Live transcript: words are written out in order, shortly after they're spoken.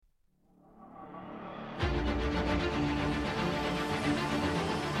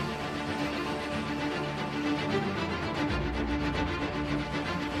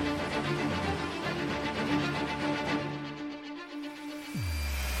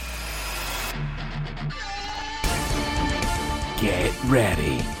Get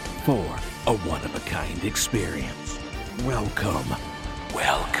ready for a one-of-a-kind experience. Welcome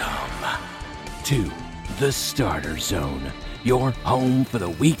to the Starter Zone, your home for the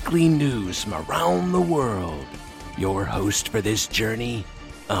weekly news from around the world. Your host for this journey,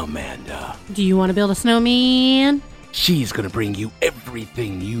 Amanda. Do you want to build a snowman? She's gonna bring you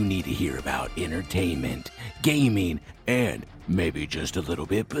everything you need to hear about entertainment, gaming, and maybe just a little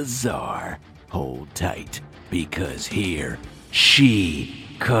bit bizarre. Hold tight, because here she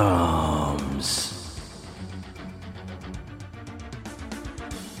comes.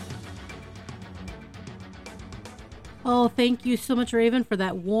 Oh, thank you so much, Raven, for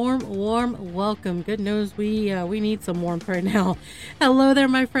that warm welcome. Good news, we need some warmth right now. Hello there,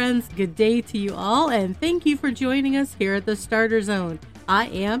 my friends. Good day to you all, and thank you for joining us here at the Starter Zone. I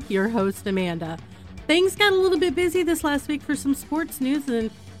am your host, Amanda. Things got a little bit busy this last week for some sports news,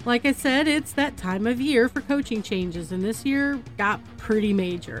 and like I said, it's that time of year for coaching changes, and this year got pretty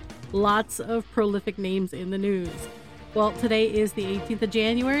major. Lots of prolific names in the news. Well, today is the 18th of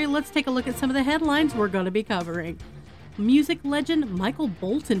January. Let's take a look at some of the headlines we're going to be covering. Music legend Michael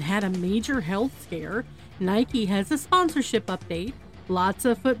Bolton had a major health scare. Nike has a sponsorship update. Lots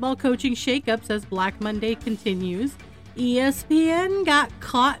of football coaching shakeups as Black Monday continues. ESPN got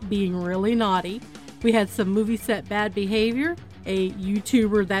caught being really naughty. We had some movie set bad behavior, a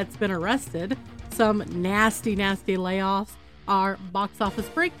YouTuber that's been arrested, some nasty layoffs, our box office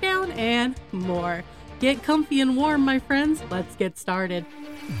breakdown, and more. Get comfy and warm, my friends. Let's get started.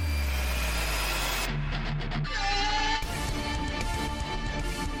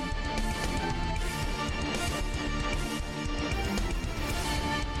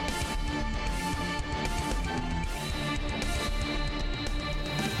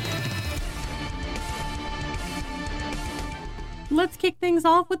 Let's kick things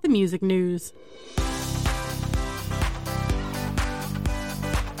off with the music news.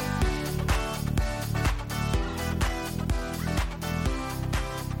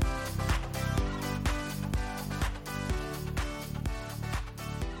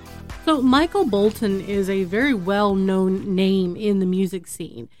 So Michael Bolton is a very well-known name in the music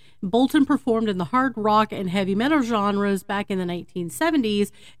scene. Bolton performed in the hard rock and heavy metal genres back in the 1970s,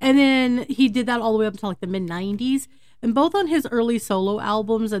 and then he did that all the way up until like the mid-90s. And both on his early solo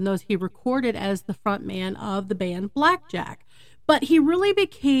albums and those he recorded as the frontman of the band Blackjack. But he really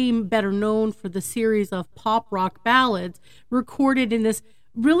became better known for the series of pop rock ballads recorded in this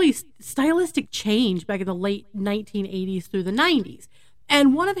really stylistic change back in the late 1980s through the 90s.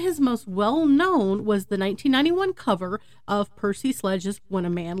 And one of his most well-known was the 1991 cover of Percy Sledge's When a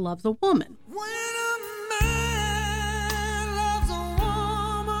Man Loves a Woman.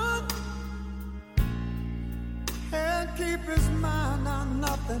 Keep his mind on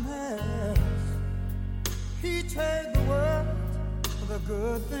nothing else. He trade the world for the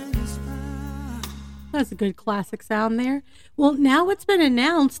good things found. That's a good classic sound there. Well, now it's been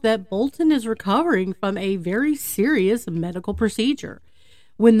announced that Bolton is recovering from a very serious medical procedure.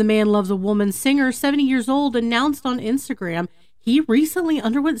 When the Man Loves a Woman singer, 70 years old, announced on Instagram he recently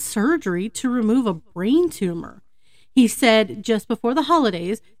underwent surgery to remove a brain tumor. He said, just before the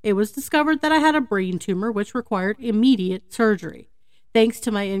holidays, it was discovered that I had a brain tumor which required immediate surgery. Thanks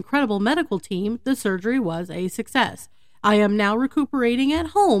to my incredible medical team, the surgery was a success. I am now recuperating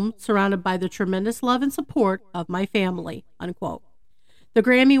at home, surrounded by the tremendous love and support of my family, unquote. The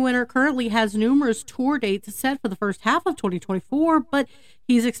Grammy winner currently has numerous tour dates set for the first half of 2024, but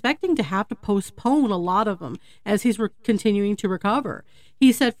he's expecting to have to postpone a lot of them as he's continuing to recover.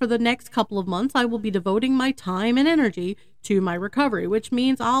 He said, for the next couple of months, I will be devoting my time and energy to my recovery, which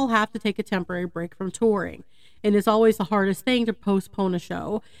means I'll have to take a temporary break from touring. And it's always the hardest thing to postpone a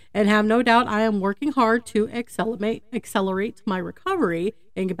show, and have no doubt I am working hard to accelerate my recovery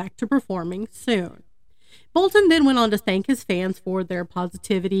and get back to performing soon. Bolton then went on to thank his fans for their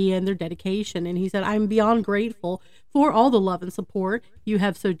positivity and their dedication, and he said, I'm beyond grateful for all the love and support you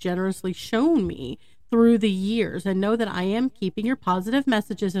have so generously shown me through the years, and know that I am keeping your positive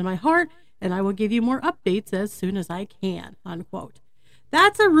messages in my heart, and I will give you more updates as soon as I can, unquote.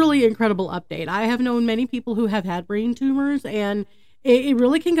 That's a really incredible update. I have known many people who have had brain tumors, and it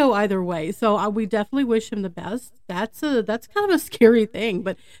really can go either way. So we definitely wish him the best. That's kind of a scary thing,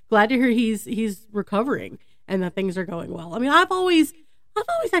 but glad to hear he's recovering and that things are going well. I mean, I've always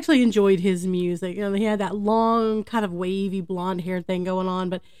actually enjoyed his music. You know, he had that long kind of wavy blonde hair thing going on,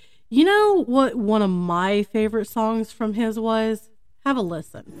 but you know what one of my favorite songs from his was? Have a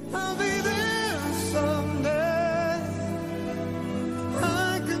listen. I'll be there someday.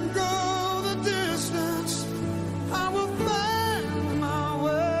 I can go the distance. I will find my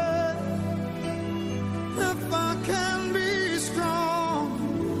way. If I can be strong.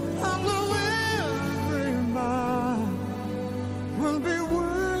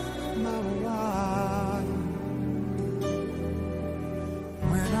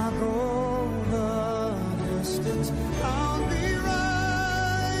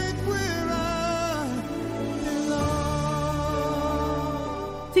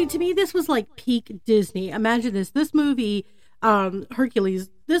 See, to me, this was like peak Disney. Imagine this. This movie, Hercules,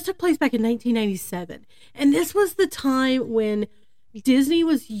 this took place back in 1997. And this was the time when Disney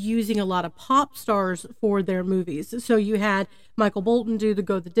was using a lot of pop stars for their movies. So you had Michael Bolton do the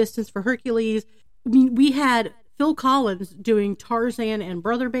Go the Distance for Hercules. I mean, we had Phil Collins doing Tarzan and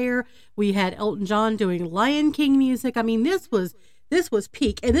Brother Bear. We had Elton John doing Lion King music. I mean, this was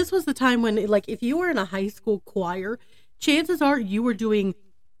peak. And this was the time when, like, if you were in a high school choir, chances are you were doing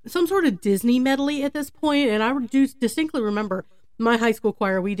some sort of Disney medley at this point. And I do distinctly remember my high school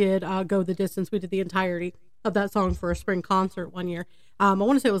choir, we did Go the Distance. We did the entirety of that song for a spring concert one year. I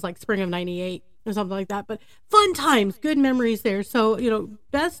want to say it was like spring of 98 or something like that, but fun times, good memories there. So,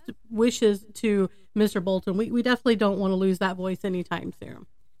 best wishes to Mr. Bolton. We definitely don't want to lose that voice anytime soon.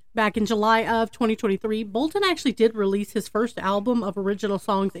 Back in July of 2023, Bolton actually did release his first album of original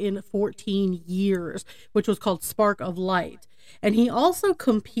songs in 14 years, which was called Spark of Light. And he also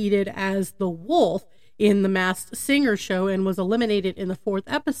competed as the Wolf in the Masked Singer show and was eliminated in the 4th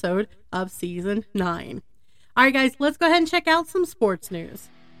episode of season 9. All right, guys, let's go ahead and check out some sports news.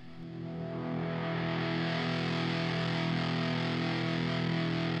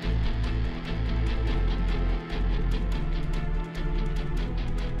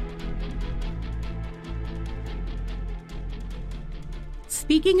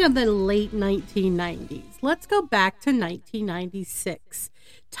 Speaking of the late 1990s, let's go back to 1996.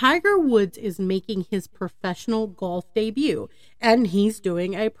 Tiger Woods is making his professional golf debut, and he's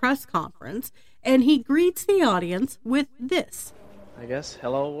doing a press conference, and he greets the audience with this. I guess,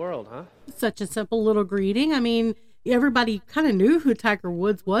 hello world, huh? Such a simple little greeting. I mean, everybody kind of knew who Tiger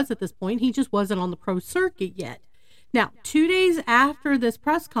Woods was at this point. He just wasn't on the pro circuit yet. Now, 2 days after this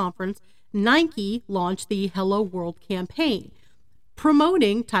press conference, Nike launched the Hello World campaign,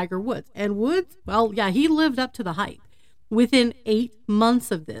 promoting Tiger Woods. And Woods, well, yeah, he lived up to the hype. Within 8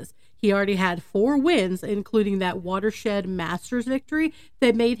 months of this, he already had 4 wins, including that Watershed Masters victory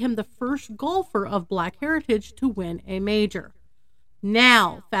that made him the first golfer of Black heritage to win a major.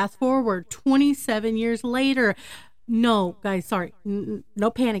 Now, fast forward 27 years later. No, guys, sorry,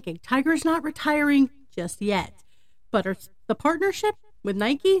 no panicking. Tiger's not retiring just yet. But the partnership with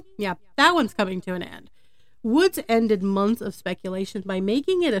Nike, yeah, that one's coming to an end. Woods ended months of speculation by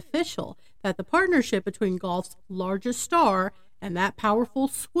making it official that the partnership between golf's largest star and that powerful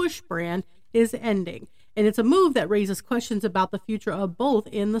swoosh brand is ending. And it's a move that raises questions about the future of both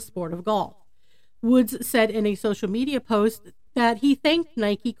in the sport of golf. Woods said in a social media post that he thanked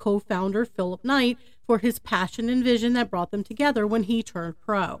Nike co-founder Philip Knight for his passion and vision that brought them together when he turned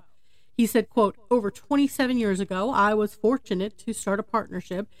pro. He said, quote, "Over 27 years ago, I was fortunate to start a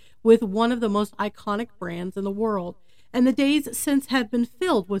partnership with one of the most iconic brands in the world. And the days since have been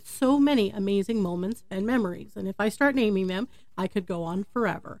filled with so many amazing moments and memories. And if I start naming them, I could go on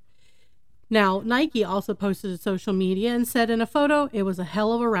forever." Now, Nike also posted to social media and said in a photo, "It was a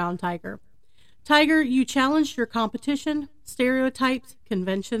hell of a round, Tiger. Tiger, you challenged your competition, stereotypes,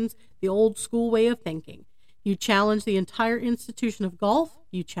 conventions, the old school way of thinking. You challenged the entire institution of golf.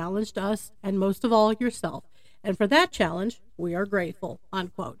 You challenged us, and most of all, yourself. And for that challenge, we are grateful,"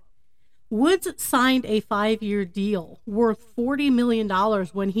 unquote. Woods signed a 5-year deal worth $40 million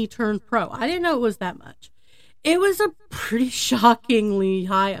when he turned pro. I didn't know it was that much. It was a pretty shockingly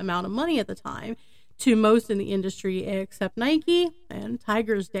high amount of money at the time to most in the industry except Nike and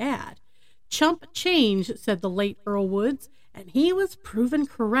Tiger's dad. "Chump change," said the late Earl Woods, and he was proven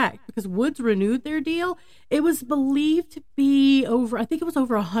correct because Woods renewed their deal. It was believed to be over, I think it was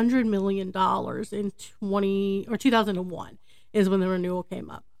over $100 million in 2001 is when the renewal came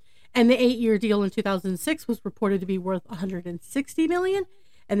up. And the 8-year deal in 2006 was reported to be worth $160 million,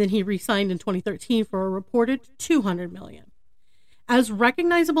 and then he re-signed in 2013 for a reported $200 million. As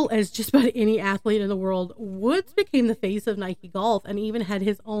recognizable as just about any athlete in the world, Woods became the face of Nike Golf and even had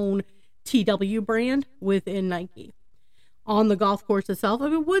his own TW brand within Nike. On the golf course itself,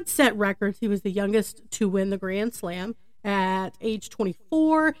 Woods set records. He was the youngest to win the Grand Slam at age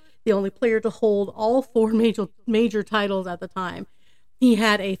 24, the only player to hold all 4 major titles at the time. He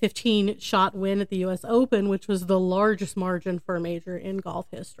had a 15-shot win at the U.S. Open, which was the largest margin for a major in golf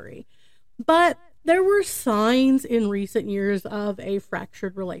history. But there were signs in recent years of a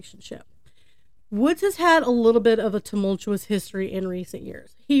fractured relationship. Woods has had a little bit of a tumultuous history in recent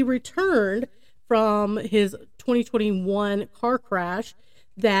years. He returned from his 2021 car crash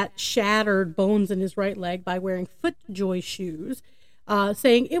that shattered bones in his right leg by wearing FootJoy shoes,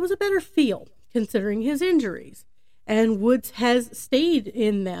 saying it was a better feel considering his injuries. And Woods has stayed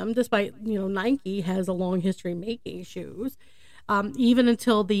in them despite, Nike has a long history making shoes. Even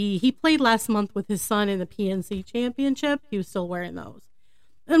until he played last month with his son in the PNC Championship, he was still wearing those.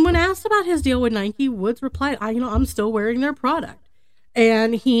 And when asked about his deal with Nike, Woods replied, I'm still wearing their product.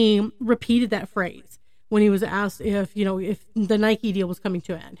 And he repeated that phrase when he was asked if the Nike deal was coming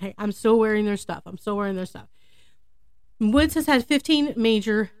to an end. Hey, I'm still wearing their stuff. I'm still wearing their stuff. Woods has had 15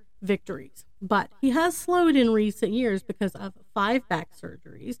 major victories, but he has slowed in recent years because of 5 back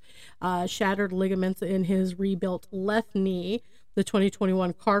surgeries, shattered ligaments in his rebuilt left knee, the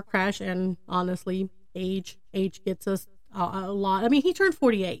 2021 car crash, and honestly, age gets us a lot. I mean, he turned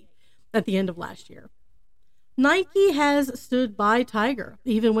 48 at the end of last year. Nike has stood by Tiger,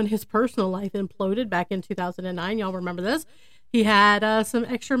 even when his personal life imploded back in 2009. Y'all remember this? He had some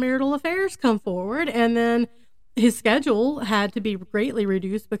extramarital affairs come forward, and then his schedule had to be greatly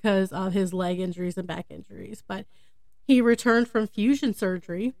reduced because of his leg injuries and back injuries. But he returned from fusion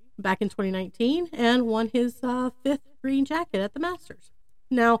surgery back in 2019 and won his 5th green jacket at the Masters.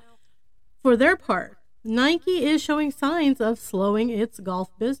 Now, for their part, Nike is showing signs of slowing its golf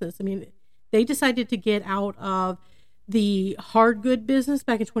business. I mean, they decided to get out of the hard good business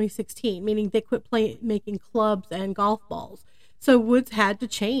back in 2016, meaning they quit making clubs and golf balls. So Woods had to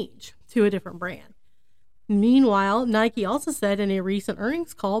change to a different brand. Meanwhile, Nike also said in a recent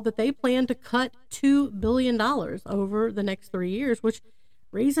earnings call that they plan to cut $2 billion over the next 3 years, which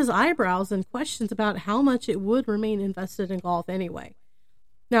raises eyebrows and questions about how much it would remain invested in golf anyway.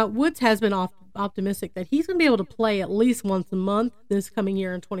 Now, Woods has been optimistic that he's going to be able to play at least once a month this coming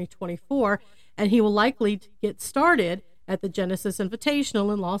year in 2024, and he will likely get started at the Genesis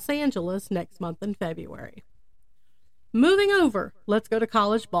Invitational in Los Angeles next month in February. Moving over, let's go to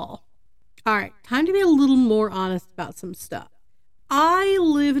college ball. All right, time to be a little more honest about some stuff. I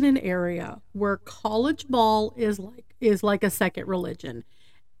live in an area where college ball is like a second religion.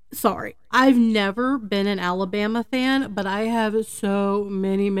 Sorry, I've never been an Alabama fan, but I have so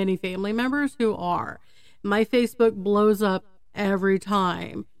many family members who are. My Facebook blows up every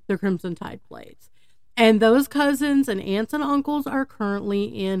time the Crimson Tide plays. And those cousins and aunts and uncles are currently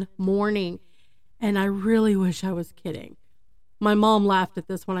in mourning. And I really wish I was kidding. My mom laughed at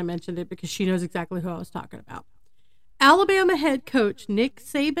this when I mentioned it because she knows exactly who I was talking about. Alabama head coach Nick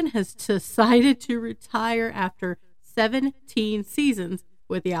Saban has decided to retire after 17 seasons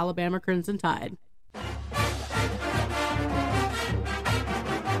with the Alabama Crimson Tide.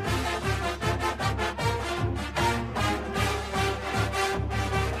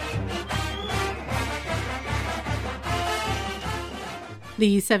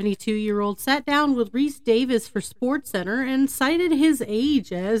 The 72-year-old sat down with Reese Davis for SportsCenter and cited his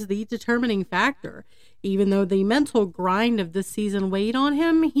age as the determining factor. Even though the mental grind of this season weighed on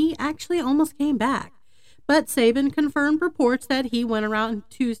him, he actually almost came back. But Saban confirmed reports that he went around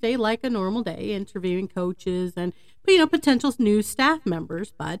Tuesday like a normal day, interviewing coaches and potential new staff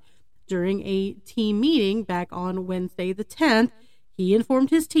members. But during a team meeting back on Wednesday the 10th, he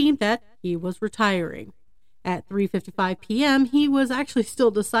informed his team that he was retiring. At 3:55 p.m., he was actually still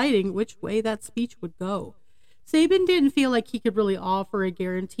deciding which way that speech would go. Saban didn't feel like he could really offer a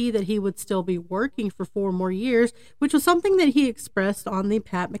guarantee that he would still be working for 4 more years, which was something that he expressed on the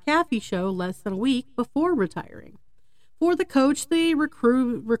Pat McAfee show less than a week before retiring. For the coach, the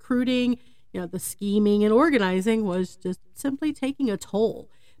recruiting, the scheming and organizing was just simply taking a toll.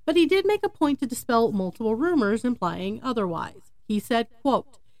 But he did make a point to dispel multiple rumors implying otherwise. He said,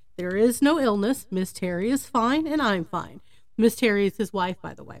 quote, "There is no illness. Miss Terry is fine, and I'm fine." Miss Terry is his wife,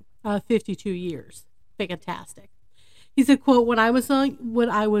 by the way, 52 years. Fantastic. He said, quote, when I was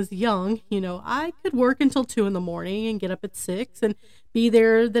young, I could work until 2 a.m. and get up at 6 and be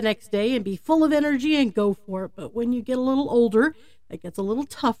there the next day and be full of energy and go for it. But when you get a little older, it gets a little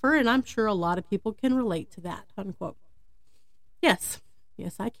tougher, and I'm sure a lot of people can relate to that, unquote. Yes,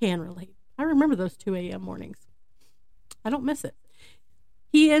 I can relate. I remember those 2 a.m. mornings. I don't miss it.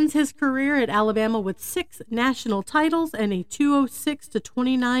 He ends his career at Alabama with 6 national titles and a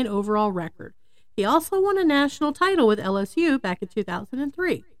 206-29 overall record. He also won a national title with LSU back in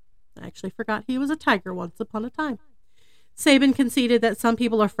 2003. I actually forgot he was a Tiger once upon a time. Saban conceded that some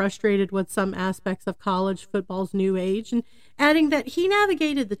people are frustrated with some aspects of college football's new age, and adding that he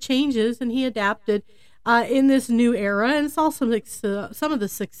navigated the changes and he adapted in this new era and saw some of the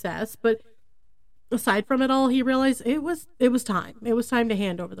success, but aside from it all, he realized it was time. It was time to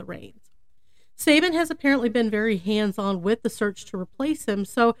hand over the reins. Saban has apparently been very hands-on with the search to replace him,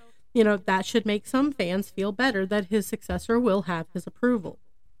 so, that should make some fans feel better that his successor will have his approval.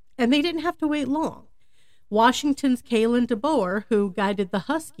 And they didn't have to wait long. Washington's Kalen DeBoer, who guided the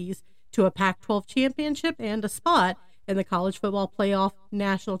Huskies to a Pac-12 championship and a spot in the college football playoff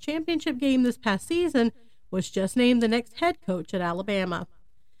national championship game this past season, was just named the next head coach at Alabama.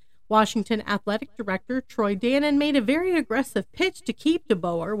 Washington Athletic Director Troy Dannon made a very aggressive pitch to keep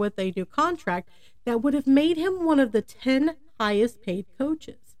DeBoer with a new contract that would have made him one of the 10 highest paid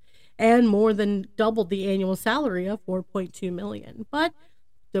coaches and more than doubled the annual salary of $4.2 million. But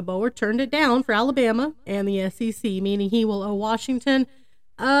DeBoer turned it down for Alabama and the SEC, meaning he will owe Washington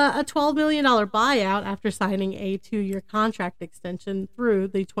a $12 million buyout after signing a 2-year contract extension through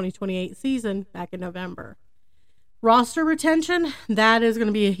the 2028 season back in November. Roster retention, that is going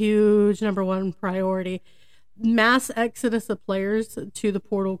to be a huge number one priority. Mass exodus of players to the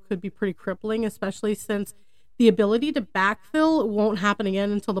portal could be pretty crippling, especially since the ability to backfill won't happen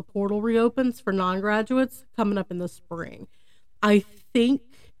again until the portal reopens for non-graduates coming up in the spring. I think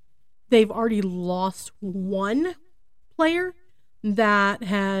they've already lost one player that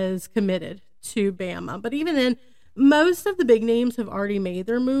has committed to Bama. But even then, most of the big names have already made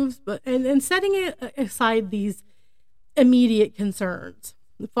their moves. But and setting aside these immediate concerns,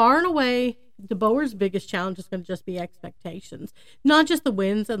 far and away, DeBoer's biggest challenge is going to just be expectations. Not just the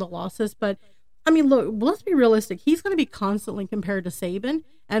wins and the losses, but, I mean, look, let's be realistic. He's going to be constantly compared to Saban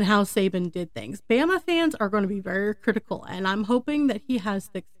and how Saban did things. Bama fans are going to be very critical, and I'm hoping that he has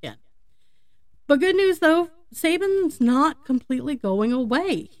thick skin. But good news, though, Saban's not completely going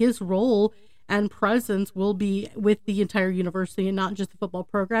away. His role and presence will be with the entire university and not just the football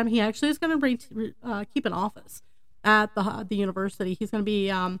program. He actually is going to keep an office at the university. He's going to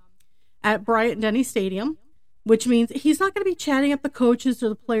be at Bryant-Denny Stadium, which means he's not going to be chatting up the coaches or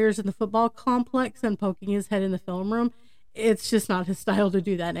the players in the football complex and poking his head in the film room. It's just not his style to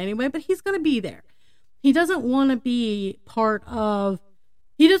do that anyway, but he's going to be there. He doesn't want to be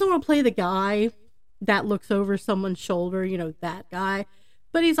he doesn't want to play the guy that looks over someone's shoulder, that guy,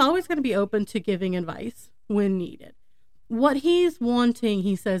 but he's always going to be open to giving advice when needed. What he's wanting,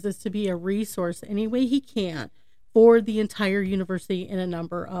 he says, is to be a resource any way he can for the entire university in a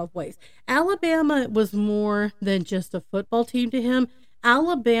number of ways. Alabama was more than just a football team to him.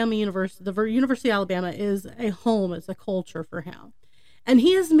 Alabama University, the University of Alabama, is a home, it's a culture for him. And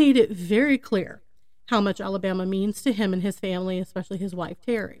he has made it very clear how much Alabama means to him and his family, especially his wife,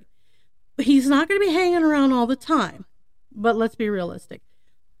 Terry. But he's not going to be hanging around all the time. But let's be realistic.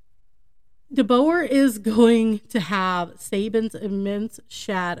 DeBoer is going to have Saban's immense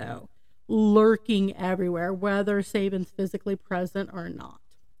shadow lurking everywhere, whether Saban's physically present or not.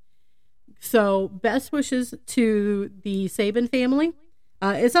 So best wishes to the Saban family.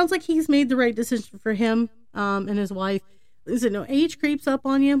 It sounds like he's made the right decision for him and his wife. Age creeps up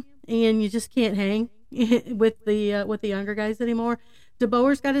on you and you just can't hang with the younger guys anymore.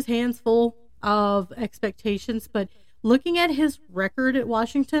 DeBoer's got his hands full of expectations, but looking at his record at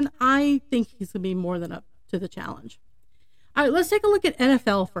Washington, I think he's going to be more than up to the challenge. All right, let's take a look at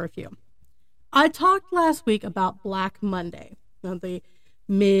NFL for a few. I talked last week about Black Monday, the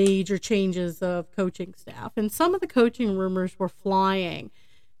major changes of coaching staff, and some of the coaching rumors were flying.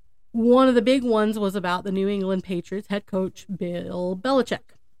 One of the big ones was about the New England Patriots head coach, Bill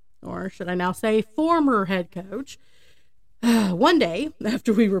Belichick, or should I now say former head coach. One day,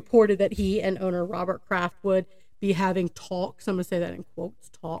 after we reported that he and owner Robert Kraft would be having talks, I'm going to say that in quotes,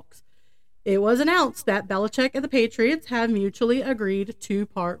 talks, it was announced that Belichick and the Patriots have mutually agreed to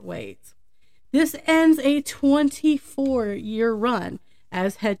part ways. This ends a 24-year run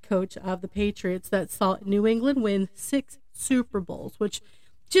as head coach of the Patriots that saw New England win 6 Super Bowls, which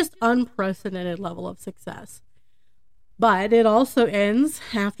just unprecedented level of success. But it also ends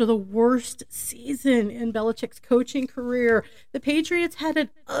after the worst season in Belichick's coaching career. The Patriots had an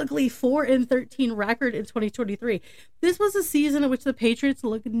ugly 4-13 record in 2023. This was a season in which the Patriots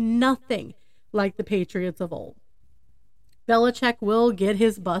looked nothing like the Patriots of old. Belichick will get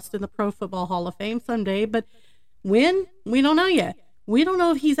his bust in the Pro Football Hall of Fame someday, but when? We don't know yet. We don't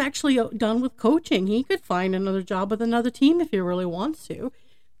know if he's actually done with coaching. He could find another job with another team if he really wants to.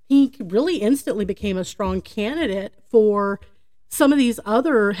 He really instantly became a strong candidate for some of these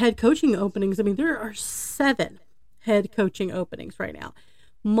other head coaching openings. I mean, there are 7 head coaching openings right now.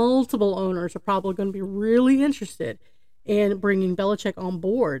 Multiple owners are probably going to be really interested in bringing Belichick on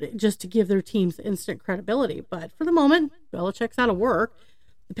board just to give their teams instant credibility. But for the moment, Belichick's out of work.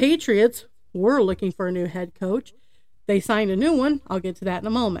 The Patriots were looking for a new head coach. They signed a new one. I'll get to that in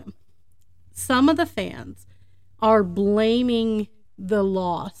a moment. Some of the fans are blaming the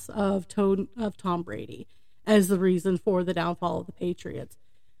loss of Tom Brady as the reason for the downfall of the Patriots.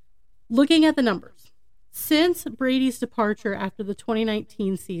 Looking at the numbers, since Brady's departure after the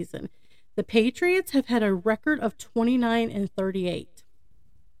 2019 season, the Patriots have had a record of 29-38.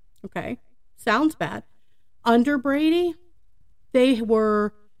 Okay, sounds bad. Under Brady, they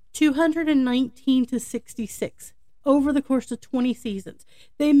were 219-66 over the course of 20 seasons.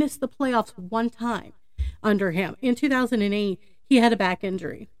 They missed the playoffs one time under him. In 2008, he had a back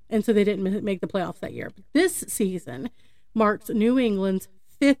injury, and so they didn't make the playoffs that year. But this season marks New England's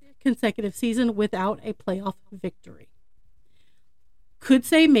 5th consecutive season without a playoff victory. Could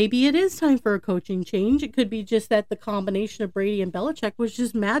say maybe it is time for a coaching change. It could be just that the combination of Brady and Belichick was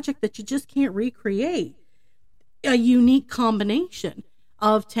just magic that you just can't recreate. A unique combination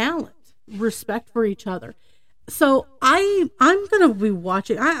of talent, respect for each other. So I'm gonna be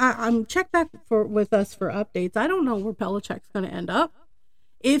watching. I'm check back with us for updates. I don't know where Belichick's gonna end up.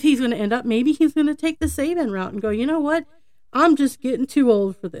 If he's gonna end up, maybe he's gonna take the Saban route and go, you know what? I'm just getting too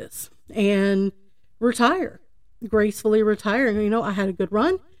old for this and retire, gracefully retire. You know, I had a good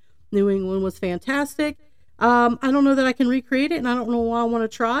run. New England was fantastic. I don't know that I can recreate it, and I don't know why I want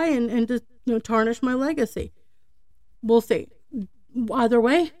to try and just tarnish my legacy. We'll see. Either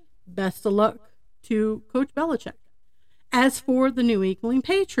way, best of luck to Coach Belichick. As for the New England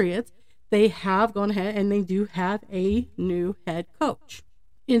Patriots, they have gone ahead and they do have a new head coach.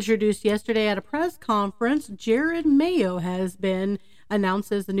 Introduced yesterday at a press conference, Jerod Mayo has been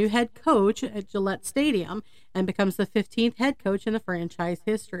announced as the new head coach at Gillette Stadium and becomes the 15th head coach in the franchise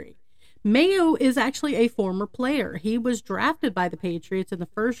history. Mayo is actually a former player. He was drafted by the Patriots in the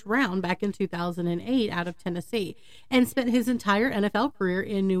first round back in 2008 out of Tennessee and spent his entire NFL career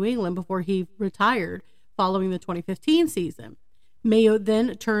in New England before he retired following the 2015 season. Mayo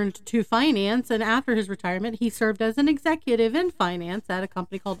then turned to finance, and after his retirement, he served as an executive in finance at a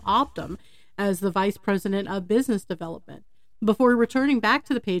company called Optum as the vice president of business development, before returning back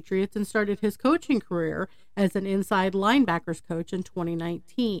to the Patriots and started his coaching career as an inside linebackers coach in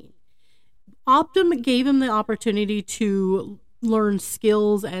 2019. Optum gave him the opportunity to learn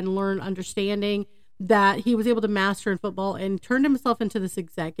skills and learn understanding that he was able to master in football and turned himself into this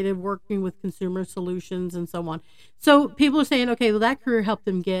executive working with consumer solutions and so on. So people are saying, okay, well, that career helped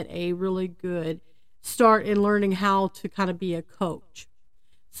him get a really good start in learning how to kind of be a coach.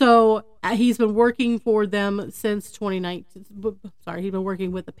 So he's been working for them since 2019. He's been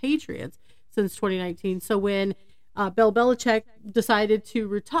working with the Patriots since 2019. So when Bill Belichick decided to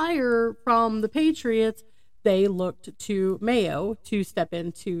retire from the Patriots, they looked to Mayo to step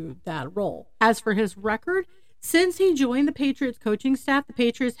into that role. As for his record, since he joined the Patriots coaching staff, the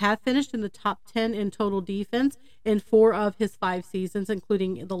Patriots have finished in the top 10 in total defense in 4 of his 5 seasons,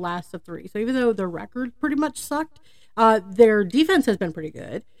 including the last of 3. So even though their record pretty much sucked, their defense has been pretty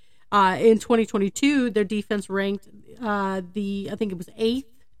good. In 2022, their defense ranked I think it was 8th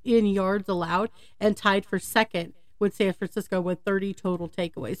in yards allowed and tied for 2nd with San Francisco with 30 total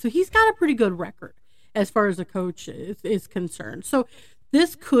takeaways. So he's got a pretty good record as far as a coach is concerned. So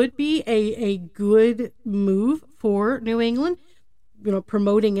this could be a good move for New England.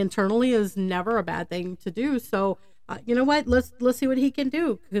 Promoting internally is never a bad thing to do. So you know what? Let's see what he can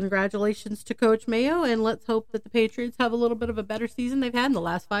do. Congratulations to Coach Mayo, and let's hope that the Patriots have a little bit of a better season they've had in the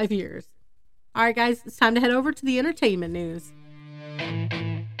last 5 years. All right, guys, it's time to head over to the entertainment news.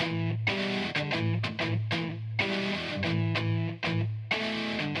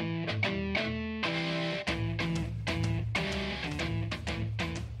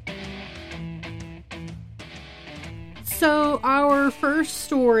 So our first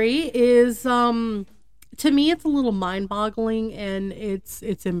story is, to me, it's a little mind-boggling, and it's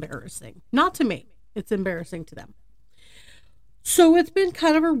embarrassing. Not to me. It's embarrassing to them. So it's been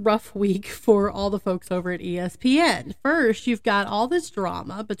kind of a rough week for all the folks over at ESPN. First, you've got all this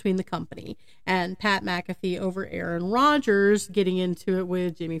drama between the company and Pat McAfee over Aaron Rodgers getting into it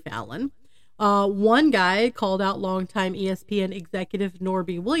with Jimmy Fallon. One guy called out longtime ESPN executive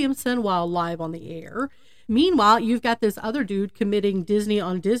Norby Williamson while live on the air. Meanwhile, you've got this other dude committing Disney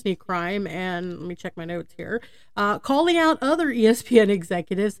on Disney crime, and let me check my notes here, calling out other ESPN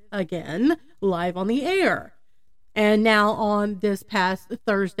executives again live on the air. And now on this past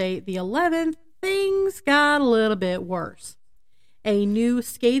Thursday, the 11th, things got a little bit worse. A new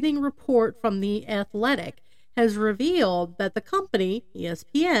scathing report from The Athletic has revealed that the company,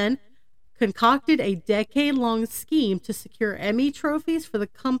 ESPN, concocted a decade-long scheme to secure Emmy trophies for the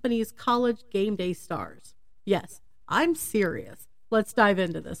company's college game day stars. Yes, I'm serious. Let's dive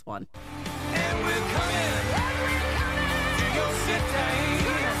into this one. And we're coming to your city.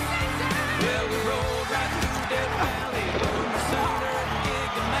 Well, we roll right through Death Valley, from the Southern gig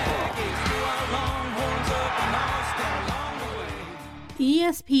to Maggie, through our Longhorns up in Austin, along the way.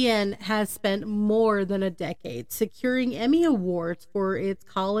 ESPN has spent more than a decade securing Emmy Awards for its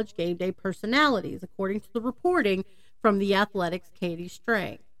college game day personalities, according to the reporting from The Athletic's Katie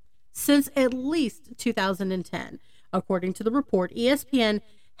Strang. Since at least 2010, according to the report, ESPN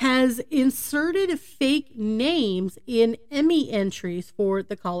has inserted fake names in Emmy entries for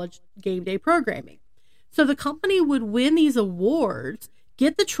the college game day programming. So the company would win these awards,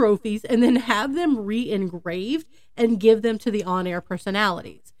 get the trophies, and then have them re-engraved and give them to the on-air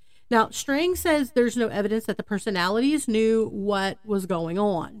personalities. Now, Strang says there's no evidence that the personalities knew what was going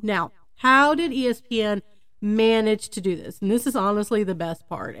on. Now, how did ESPN manage to do this? And this is honestly the best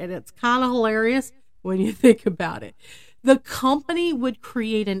part, and it's kind of hilarious when you think about it. The company would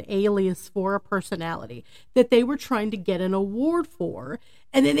create an alias for a personality that they were trying to get an award for,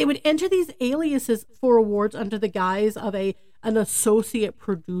 and then they would enter these aliases for awards under the guise of an associate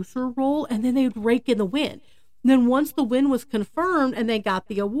producer role, and then they would rake in the win. And then once the win was confirmed and they got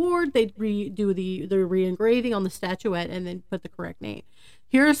the award, they'd redo the re-engraving on the statuette and then put the correct name.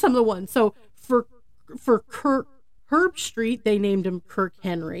 Here are some of the ones. So for Herb Street, they named him Kirk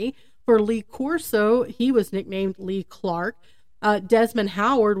Henry. For Lee Corso, he was nicknamed Lee Clark. Desmond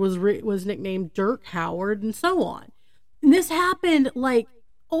Howard was nicknamed Dirk Howard, and so on. And this happened like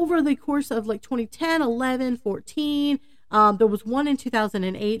over the course of like 2010, 11, 14. There was one in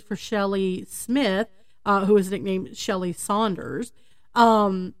 2008 for Shelley Smith, who was nicknamed Shelley Saunders.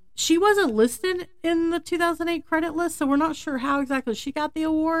 She wasn't listed in the 2008 credit list, so we're not sure how exactly she got the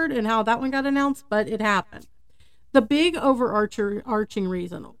award and how that one got announced, but it happened. The big overarching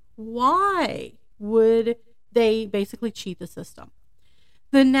reason, why would they basically cheat the system?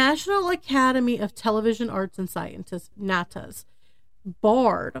 The National Academy of Television Arts and Sciences, NATAS,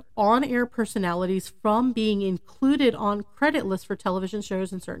 barred on-air personalities from being included on credit lists for television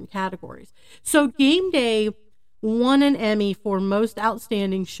shows in certain categories. So Game Day won an Emmy for Most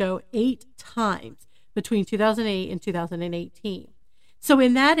Outstanding Show 8 times between 2008 and 2018. So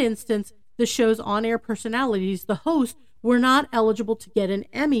in that instance, the show's on-air personalities, the hosts, were not eligible to get an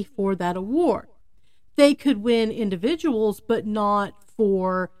Emmy for that award. They could win individuals, but not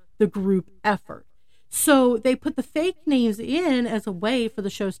for the group effort. So they put the fake names in as a way for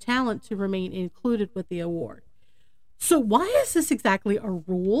the show's talent to remain included with the award. So why is this exactly a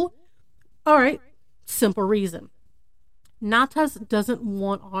rule? All right, simple reason. NATAS doesn't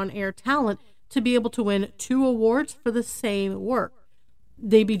want on-air talent to be able to win 2 awards for the same work.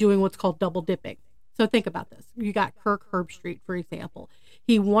 They'd be doing what's called double dipping. So think about this. You got Kirk Herbstreit, for example.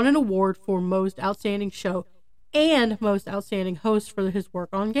 He won an award for Most Outstanding Show and Most Outstanding Host for his work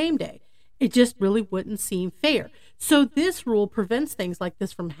on Game Day. It just really wouldn't seem fair. So this rule prevents things like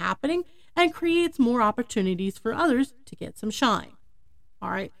this from happening and creates more opportunities for others to get some shine. All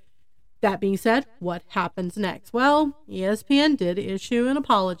right. That being said, what happens next? Well, ESPN did issue an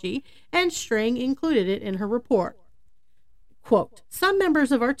apology, and Strang included it in her report. Quote, some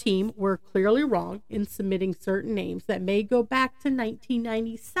members of our team were clearly wrong in submitting certain names that may go back to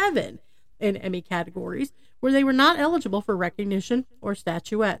 1997 in Emmy categories where they were not eligible for recognition or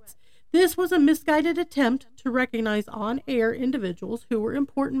statuettes. This was a misguided attempt to recognize on-air individuals who were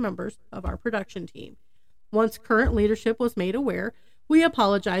important members of our production team. Once current leadership was made aware, we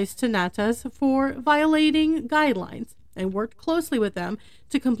apologized to NATAS for violating guidelines and worked closely with them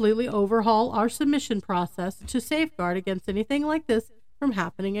to completely overhaul our submission process to safeguard against anything like this from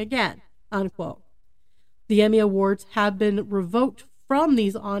happening again, unquote. The Emmy Awards have been revoked from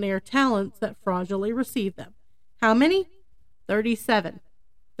these on-air talents that fraudulently received them. How many? 37.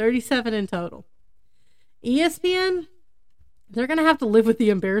 37 in total. ESPN, they're going to have to live with the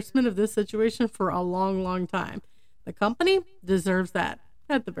embarrassment of this situation for a long, long time. The company deserves that,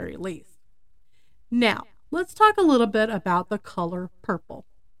 at the very least. Now, let's talk a little bit about the color purple.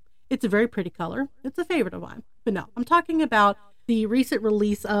 It's a very pretty color. It's a favorite of mine. But no, I'm talking about the recent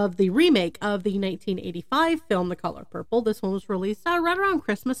release of the remake of the 1985 film, The Color Purple. This one was released right around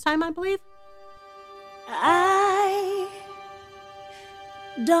Christmas time, I believe. I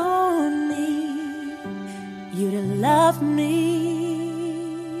don't need you to love me.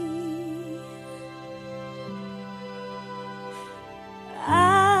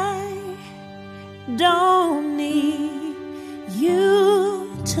 I don't need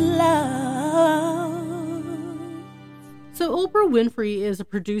you to love. So Oprah Winfrey is a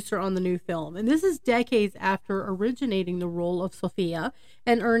producer on the new film, and this is decades after originating the role of Sophia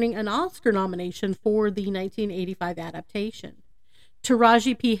and earning an Oscar nomination for the 1985 adaptation.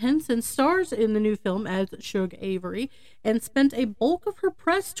 Taraji P. Henson stars in the new film as Shug Avery and spent a bulk of her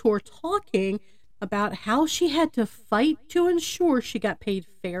press tour talking about how she had to fight to ensure she got paid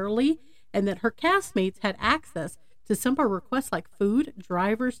fairly and that her castmates had access to simple requests like food,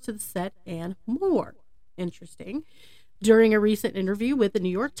 drivers to the set, and more. Interesting. During a recent interview with the New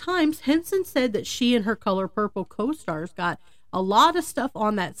York Times, Henson said that she and her Color Purple co-stars got a lot of stuff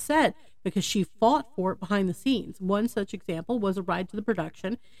on that set because she fought for it behind the scenes. One such example was a ride to the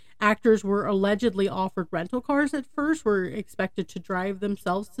production. Actors were allegedly offered rental cars at first, were expected to drive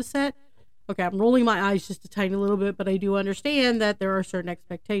themselves to set. Okay, I'm rolling my eyes just a tiny little bit, but I do understand that there are certain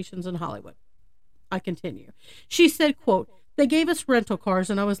expectations in Hollywood. I continue. She said, quote, "They gave us rental cars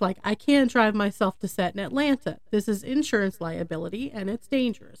and I was like, I can't drive myself to set in Atlanta. This is insurance liability and it's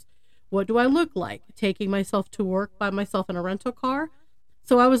dangerous. What do I look like? Taking myself to work by myself in a rental car?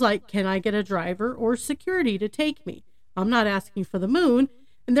 So I was like, can I get a driver or security to take me? I'm not asking for the moon."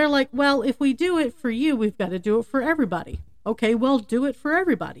 And they're like, well, if we do it for you, we've got to do it for everybody. Okay, well, do it for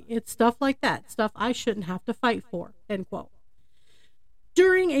everybody. It's stuff like that, stuff I shouldn't have to fight for, end quote.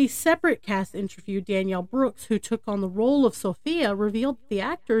 During a separate cast interview, Danielle Brooks, who took on the role of Sophia, revealed that the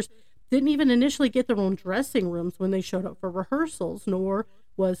actors didn't even initially get their own dressing rooms when they showed up for rehearsals, nor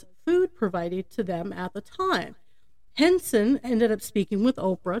was food provided to them at the time. Henson ended up speaking with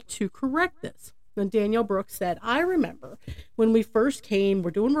Oprah to correct this. And Danielle Brooks said, "I remember when we first came,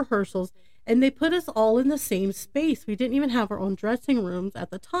 we're doing rehearsals, and they put us all in the same space. We didn't even have our own dressing rooms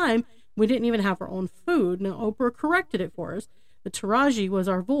at the time. We didn't even have our own food." Now, Oprah corrected it for us. The Taraji was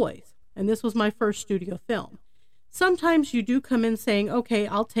our voice, and this was my first studio film. Sometimes you do come in saying, okay,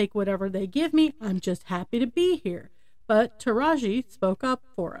 I'll take whatever they give me. I'm just happy to be here. But Taraji spoke up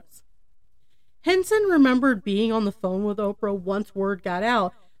for us. Henson remembered being on the phone with Oprah once word got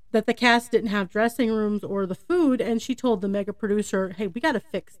out that the cast didn't have dressing rooms or the food, and she told the mega producer, hey, we got to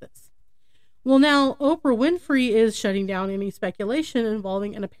fix this. Well, now Oprah Winfrey is shutting down any speculation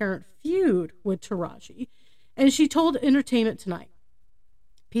involving an apparent feud with Taraji. And she told Entertainment Tonight,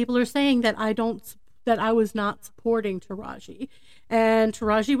 people are saying that I was not supporting Taraji. And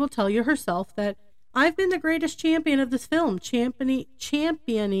Taraji will tell you herself that I've been the greatest champion of this film,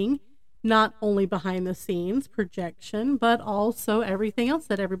 championing not only behind the scenes projection, but also everything else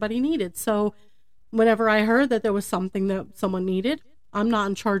that everybody needed. So whenever I heard that there was something that someone needed, I'm not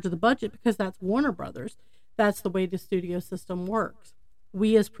in charge of the budget because that's Warner Brothers. That's the way the studio system works.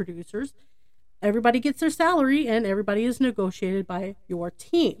 We as producers, everybody gets their salary and everybody is negotiated by your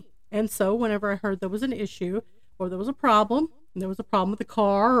team. And so whenever I heard there was an issue or there was a problem, and there was a problem with the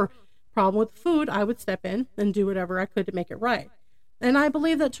car or problem with the food, I would step in and do whatever I could to make it right. And I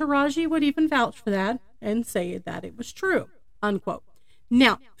believe that Taraji would even vouch for that and say that it was true, unquote.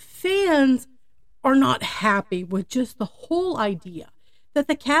 Now, fans are not happy with just the whole idea that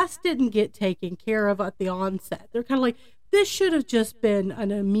the cast didn't get taken care of at the onset. They're kind of like, this should have just been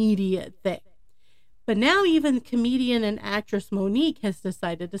an immediate thing. But now even comedian and actress Monique has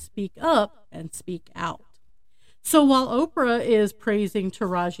decided to speak up and speak out. So while Oprah is praising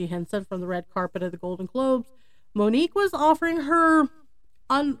Taraji Henson from the red carpet of the Golden Globes, Monique was offering her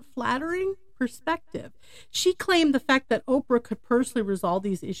unflattering perspective. She claimed the fact that Oprah could personally resolve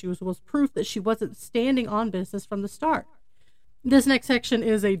these issues was proof that she wasn't standing on business from the start. This next section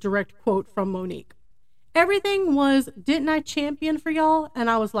is a direct quote from Monique. Everything was, didn't I champion for y'all? And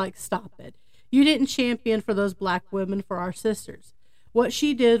I was like, stop it. You didn't champion for those black women, for our sisters. What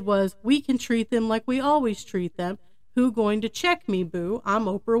she did was, we can treat them like we always treat them. Who going to check me, boo? I'm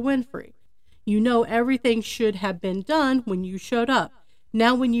Oprah Winfrey. You know everything should have been done when you showed up.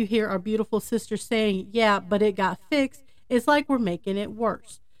 Now when you hear our beautiful sister saying, yeah, but it got fixed, it's like we're making it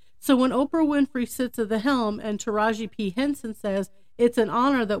worse. So when Oprah Winfrey sits at the helm and Taraji P. Henson says, it's an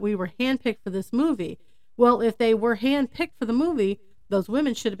honor that we were handpicked for this movie. Well, if they were handpicked for the movie, those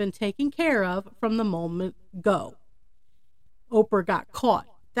women should have been taken care of from the moment go. Oprah got caught.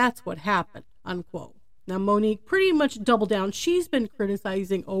 That's what happened, unquote. Now, Monique pretty much doubled down. She's been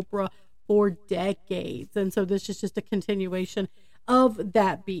criticizing Oprah for decades. And so this is just a continuation of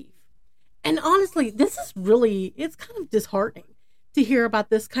that beef. And honestly, this is really, it's kind of disheartening to hear about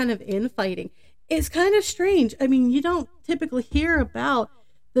this kind of infighting. It's kind of strange. I mean, you don't typically hear about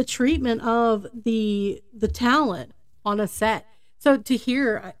the treatment of the talent on a set. So to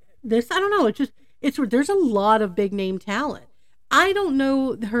hear this, I don't know, there's a lot of big name talent. I don't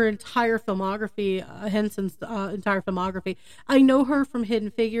know her entire filmography, Henson's entire filmography. I know her from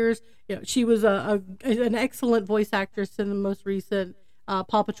Hidden Figures. You know, she was an excellent voice actress in the most recent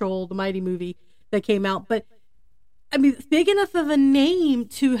Paw Patrol, the Mighty movie that came out. But I mean, big enough of a name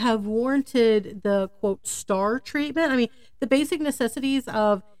to have warranted the quote star treatment. I mean, the basic necessities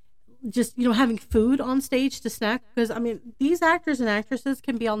of just, you know, having food on stage to snack. Because I mean, these actors and actresses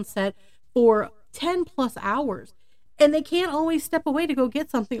can be on set for 10 plus hours. And they can't always step away to go get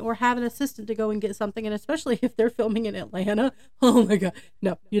something or have an assistant to go and get something. And especially if they're filming in Atlanta. Oh my God.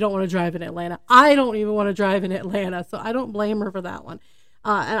 No, you don't want to drive in Atlanta. I don't even want to drive in Atlanta. So I don't blame her for that one.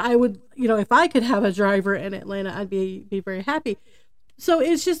 And I would, you know, if I could have a driver in Atlanta, I'd be very happy. So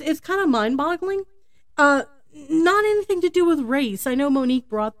it's kind of mind-boggling. Not anything to do with race. I know Monique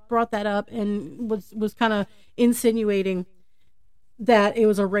brought that up and was kind of insinuating that it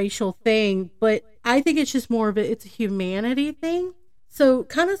was a racial thing, but I think it's just more of it's a humanity thing. So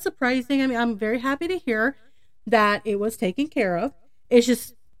kind of surprising. I mean, I'm very happy to hear that it was taken care of. It's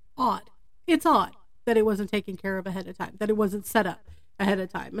just odd. It's odd that it wasn't taken care of ahead of time, that it wasn't set up ahead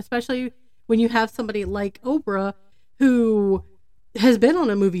of time, especially when you have somebody like Oprah who has been on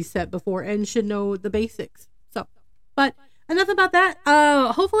a movie set before and should know the basics. So, but enough about that.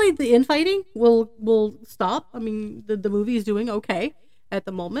 Hopefully the infighting will stop. I mean, the movie is doing okay at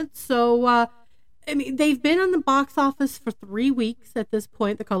the moment. So, I mean, they've been on the box office for 3 weeks at this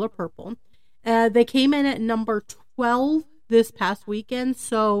point, The Color Purple. They came in at number 12 this past weekend.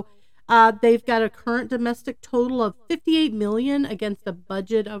 So, they've got a current domestic total of 58 million against a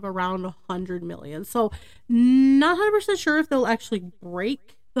budget of around 100 million. So, not 100% sure if they'll actually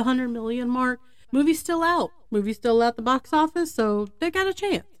break the 100 million mark. Movie's still out. Movie's still at the box office, so they got a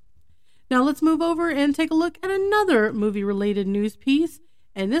chance. Now let's move over and take a look at another movie-related news piece,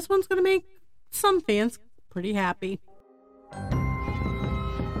 and this one's going to make some fans pretty happy.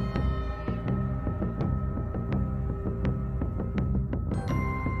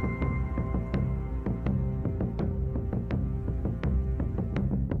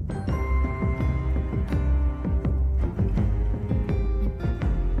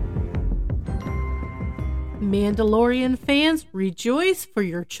 Mandalorian fans, rejoice, for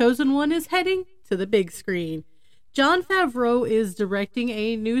your chosen one is heading to the big screen. Jon Favreau is directing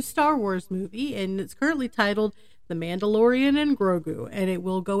a new Star Wars movie, and it's currently titled The Mandalorian and Grogu, and it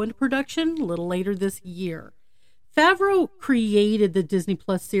will go into production a little later this year. Favreau created the Disney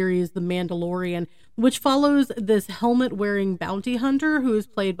Plus series The Mandalorian, which follows this helmet-wearing bounty hunter who is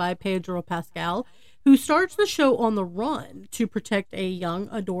played by Pedro Pascal, who starts the show on the run to protect a young,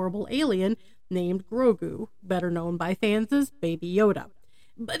 adorable alien named Grogu, better known by fans as Baby Yoda.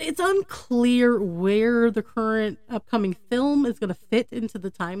 But it's unclear where the current upcoming film is going to fit into the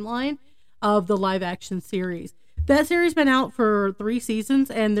timeline of the live-action series. That series has been out for 3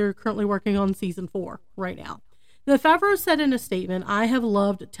 seasons, and they're currently working on season 4 right now. The Favreau said in a statement, "I have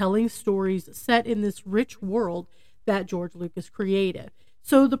loved telling stories set in this rich world that George Lucas created.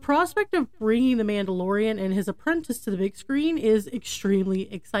 So the prospect of bringing The Mandalorian and his apprentice to the big screen is extremely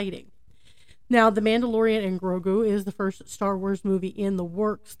exciting." Now, The Mandalorian and Grogu is the first Star Wars movie in the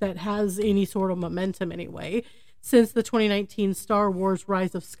works that has any sort of momentum anyway, since the 2019 Star Wars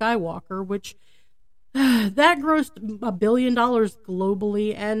Rise of Skywalker, which that grossed $1 billion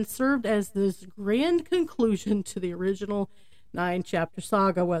globally and served as this grand conclusion to the original 9-chapter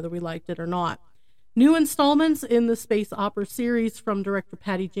saga, whether we liked it or not. New installments in the space opera series from director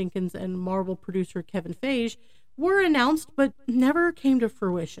Patty Jenkins and Marvel producer Kevin Feige were announced but never came to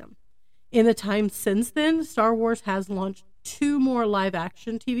fruition. In the time since then, Star Wars has launched 2 more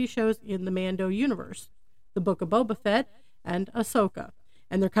live-action TV shows in the Mando universe, The Book of Boba Fett and Ahsoka,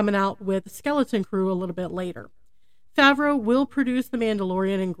 and they're coming out with Skeleton Crew a little bit later. Favreau will produce The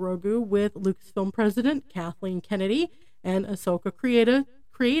Mandalorian and Grogu with Lucasfilm president Kathleen Kennedy and Ahsoka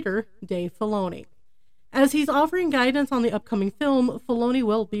creator Dave Filoni. As he's offering guidance on the upcoming film, Filoni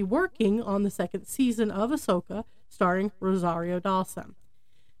will be working on the 2nd season of Ahsoka, starring Rosario Dawson.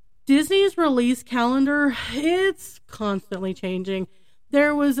 Disney's release calendar, it's constantly changing.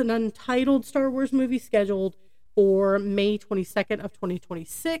 There was an untitled Star Wars movie scheduled for May 22nd of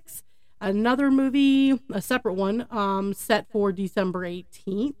 2026. Another movie, a separate one, set for December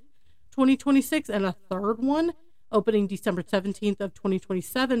 18th, 2026, and a third one opening December 17th of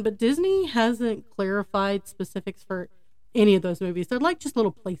 2027. But Disney hasn't clarified specifics for any of those movies. They're like just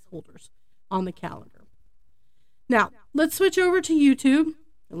little placeholders on the calendar. Now, let's switch over to YouTube.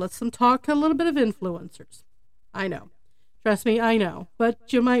 And let's talk a little bit of influencers. I know. Trust me, I know.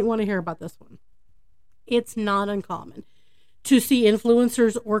 But you might want to hear about this one. It's not uncommon to see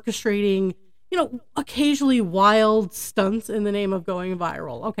influencers orchestrating, occasionally wild stunts in the name of going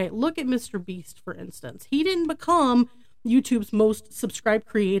viral. Okay, look at Mr. Beast, for instance. He didn't become YouTube's most subscribed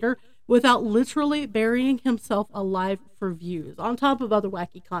creator without literally burying himself alive for views, on top of other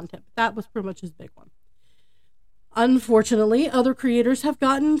wacky content. That was pretty much his big one. Unfortunately, other creators have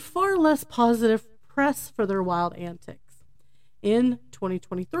gotten far less positive press for their wild antics. In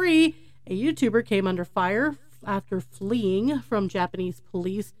 2023, a YouTuber came under fire after fleeing from Japanese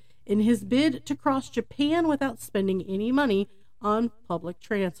police in his bid to cross Japan without spending any money on public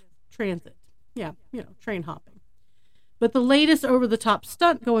transit. Yeah, train hopping. But the latest over-the-top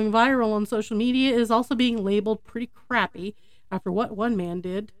stunt going viral on social media is also being labeled pretty crappy after what one man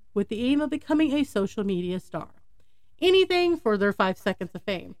did with the aim of becoming a social media star. anything for their 5 seconds of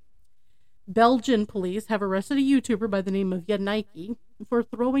fame. Belgian police have arrested a YouTuber by the name of Yannicky for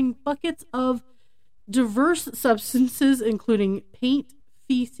throwing buckets of diverse substances, including paint,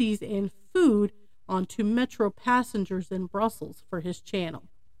 feces, and food, onto metro passengers in Brussels for his channel.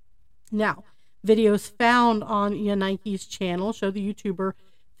 Now, videos found on Yannicky's channel show the YouTuber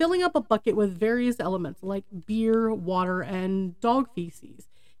filling up a bucket with various elements like beer, water, and dog feces.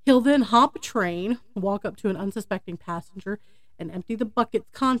 He'll then hop a train, walk up to an unsuspecting passenger, and empty the bucket's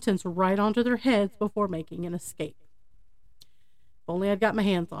contents right onto their heads before making an escape. If only I'd got my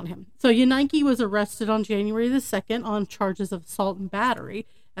hands on him. So Yannicky was arrested on January the 2nd on charges of assault and battery,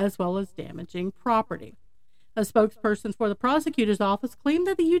 as well as damaging property. A spokesperson for the prosecutor's office claimed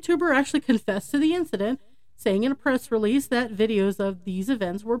that the YouTuber actually confessed to the incident, saying in a press release that videos of these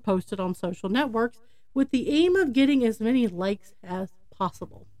events were posted on social networks with the aim of getting as many likes as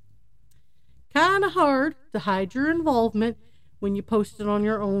possible. Kind of hard to hide your involvement when you post it on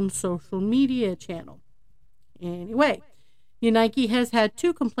your own social media channel. Anyway, Yannicky has had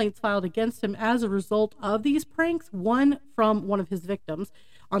 2 complaints filed against him as a result of these pranks, one from one of his victims,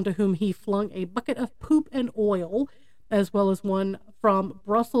 onto whom he flung a bucket of poop and oil, as well as one from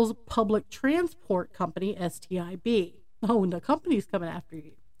Brussels Public Transport Company, STIB. Oh, and the company's coming after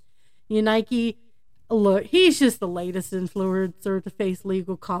you. Yannicky, look, he's just the latest influencer to face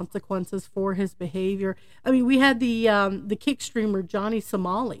legal consequences for his behavior. I mean, we had the kick streamer Johnny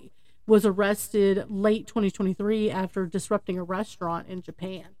Somali was arrested late 2023 after disrupting a restaurant in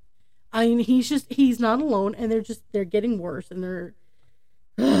Japan. I mean, he's not alone, and they're getting worse, and they're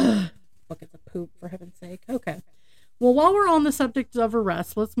buckets of poop, for heaven's sake. Okay. Well, while we're on the subject of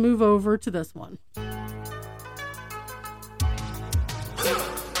arrests, let's move over to this one.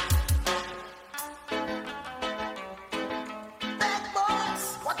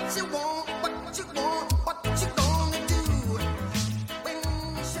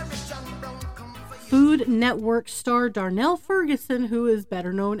 Food Network star Darnell Ferguson, who is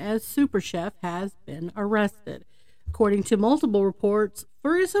better known as Super Chef, has been arrested. According to multiple reports,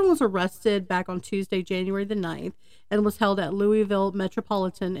 Ferguson was arrested back on Tuesday, January the 9th, and was held at Louisville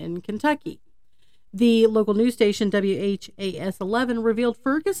Metropolitan in Kentucky. The local news station WHAS 11 revealed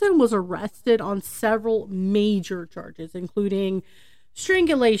Ferguson was arrested on several major charges, including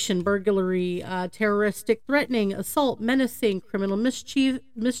strangulation, burglary, terroristic threatening, assault, menacing, criminal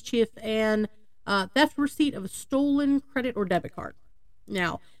mischief, and theft receipt of a stolen credit or debit card.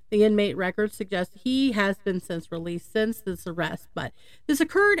 Now, the inmate records suggest he has been since released since this arrest, but this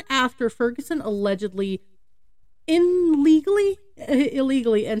occurred after Ferguson allegedly illegally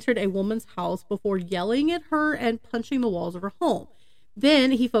entered a woman's house before yelling at her and punching the walls of her home.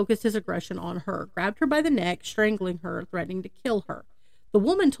 Then he focused his aggression on her, grabbed her by the neck, strangling her, threatening to kill her. The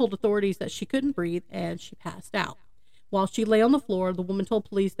woman told authorities that she couldn't breathe and she passed out. While she lay on the floor, the woman told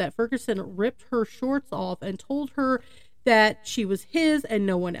police that Ferguson ripped her shorts off and told her that she was his and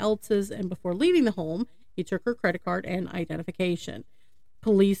no one else's, and before leaving the home, he took her credit card and identification.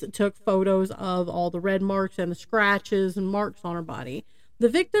 Police took photos of all the red marks and the scratches and marks on her body. The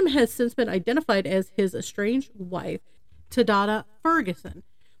victim has since been identified as his estranged wife, Tadada Ferguson.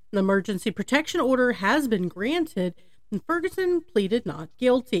 An emergency protection order has been granted, and Ferguson pleaded not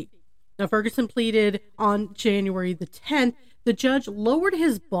guilty. Now, Ferguson pleaded on January the 10th. The judge lowered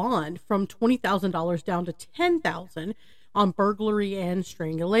his bond from $20,000 down to $10,000 on burglary and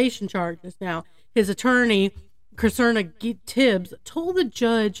strangulation charges. Now, his attorney, Chriserna Tibbs, told the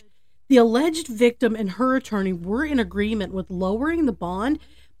judge the alleged victim and her attorney were in agreement with lowering the bond,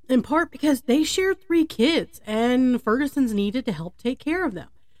 in part because they shared 3 kids and Ferguson's needed to help take care of them.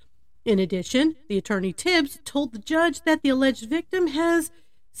 In addition, the attorney Tibbs told the judge that the alleged victim has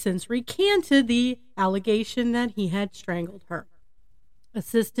since recanted the allegation that he had strangled her.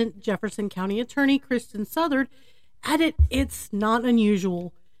 Assistant Jefferson County Attorney Kristen Southard added it's not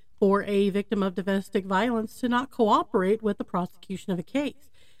unusual for a victim of domestic violence to not cooperate with the prosecution of a case.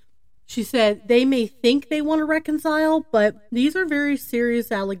 She said they may think they want to reconcile, but these are very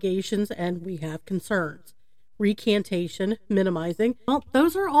serious allegations and we have concerns. Recantation, minimizing, well,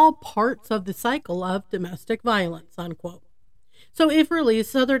 those are all parts of the cycle of domestic violence, unquote. So if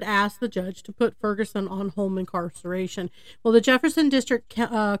released, Southard asked the judge to put Ferguson on home incarceration. Well, the Jefferson District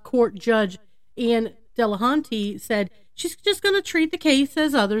Court Judge Ann Delahanty said she's just going to treat the case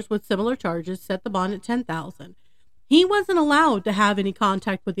as others with similar charges, set the bond at $10,000. He wasn't allowed to have any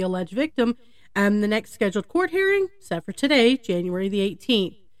contact with the alleged victim, and the next scheduled court hearing set for today, January the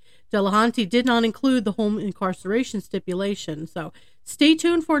 18th. Delahanty did not include the home incarceration stipulation, so stay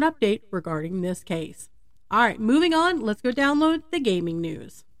tuned for an update regarding this case. All right, moving on, let's go download the gaming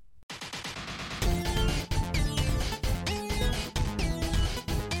news.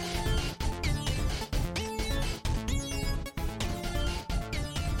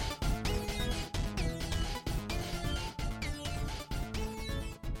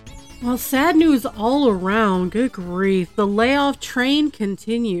 Well, sad news all around. Good grief. The layoff train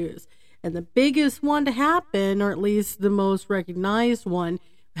continues. And the biggest one to happen, or at least the most recognized one,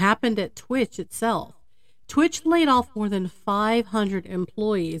 happened at Twitch itself. Twitch laid off more than 500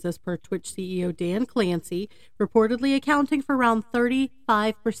 employees, as per Twitch CEO Dan Clancy, reportedly accounting for around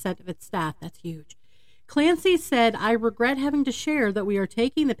 35% of its staff. That's huge. Clancy said, "I regret having to share that we are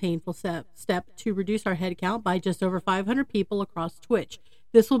taking the painful step to reduce our headcount by just over 500 people across Twitch.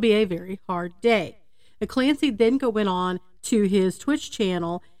 This will be a very hard day." And Clancy then went on to his Twitch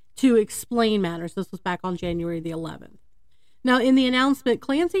channel to explain matters. This was back on January the 11th. Now, in the announcement,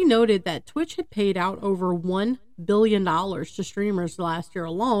 Clancy noted that Twitch had paid out over $1 billion to streamers last year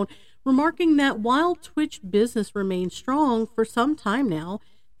alone, remarking that while Twitch business remains strong for some time now,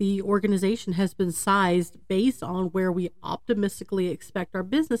 the organization has been sized based on where we optimistically expect our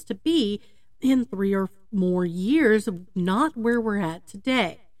business to be in 3 or more years, not where we're at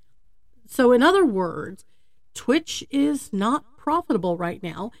today. So in other words, Twitch is not profitable right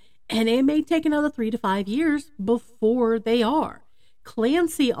now, and it may take another 3 to 5 years before they are.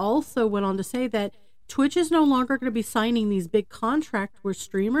 Clancy also went on to say that Twitch is no longer going to be signing these big contracts with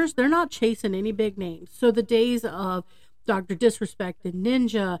streamers. They're not chasing any big names. So the days of Dr. Disrespect and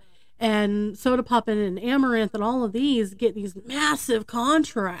Ninja and Soda Poppin' and Amaranth and all of these get these massive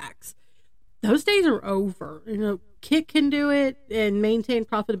contracts, those days are over. You know, Kick can do it and maintain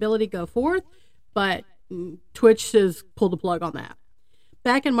profitability, go forth, but Twitch has pulled the plug on that.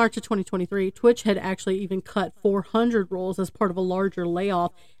 Back in March of 2023, Twitch had actually even cut 400 roles as part of a larger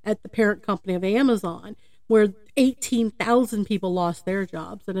layoff at the parent company of Amazon, where 18,000 people lost their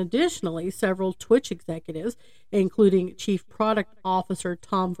jobs. And additionally, several Twitch executives, including Chief Product Officer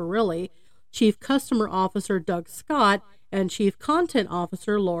Tom Verrilli, Chief Customer Officer Doug Scott, and Chief Content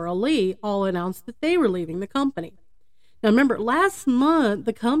Officer Laura Lee, all announced that they were leaving the company. Now remember, last month,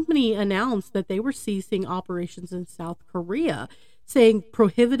 the company announced that they were ceasing operations in South Korea, saying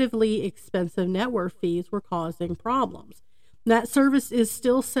prohibitively expensive network fees were causing problems. That service is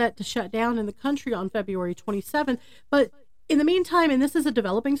still set to shut down in the country on February 27th, but in the meantime, and this is a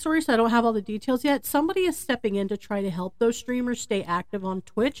developing story, so I don't have all the details yet, somebody is stepping in to try to help those streamers stay active on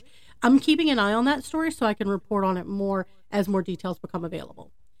Twitch. I'm keeping an eye on that story so I can report on it more as more details become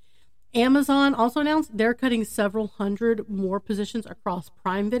available. Amazon also announced they're cutting several hundred more positions across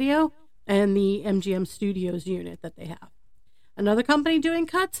Prime Video and the MGM Studios unit that they have. Another company doing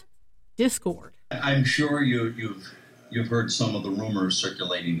cuts, Discord. I'm sure you've heard some of the rumors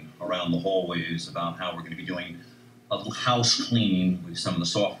circulating around the hallways about how we're going to be doing a house cleaning with some of the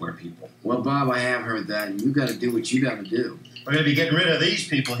software people. Well, Bob, I have heard that, and you got to do what you got to do. We're going to be getting rid of these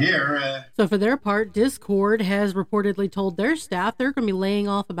people here. So for their part, Discord has reportedly told their staff they're going to be laying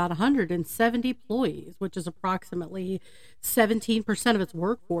off about 170 employees, which is approximately 17% of its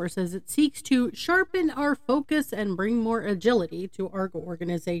workforce, as it seeks to sharpen our focus and bring more agility to our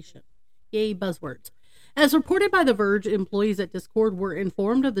organization. Yay, buzzwords. As reported by The Verge, employees at Discord were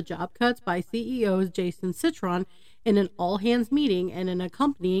informed of the job cuts by CEO Jason Citron in an all-hands meeting and an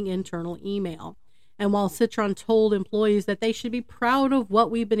accompanying internal email. And while Citron told employees that they should be proud of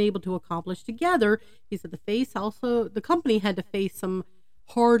what we've been able to accomplish together, he said the company had to face some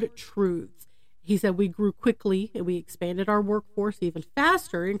hard truths. He said we grew quickly and we expanded our workforce even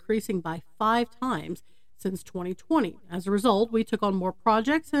faster, increasing by 5 times since 2020. As a result, we took on more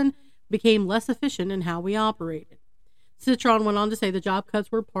projects and became less efficient in how we operated. Citron went on to say the job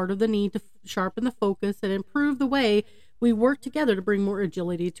cuts were part of the need to sharpen the focus and improve the way we work together to bring more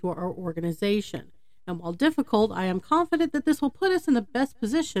agility to our organization. And while difficult, I am confident that this will put us in the best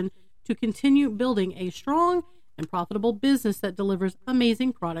position to continue building a strong and profitable business that delivers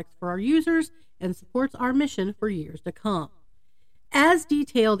amazing products for our users and supports our mission for years to come. As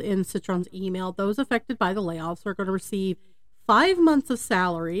detailed in Citron's email, those affected by the layoffs are going to receive 5 months of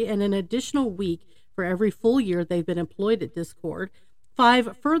salary and an additional week for every full year they've been employed at Discord,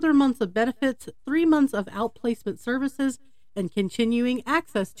 5 further months of benefits, 3 months of outplacement services, and continuing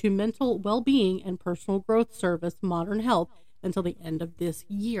access to mental well-being and personal growth service, Modern Health, until the end of this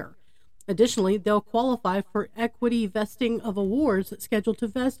year. Additionally, they'll qualify for equity vesting of awards scheduled to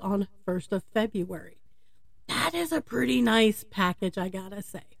vest on 1st of February. That is a pretty nice package, I gotta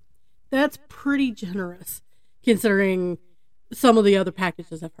say. That's pretty generous, considering some of the other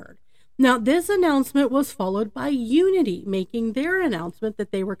packages I've heard. Now, this announcement was followed by Unity making their announcement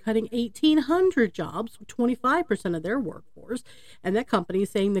that they were cutting 1,800 jobs, 25% of their workforce, and that company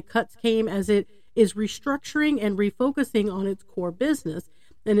is saying the cuts came as it is restructuring and refocusing on its core business,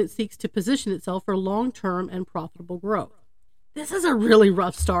 and it seeks to position itself for long-term and profitable growth. This is a really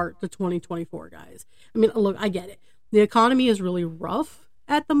rough start to 2024, guys. I mean, look, I get it. The economy is really rough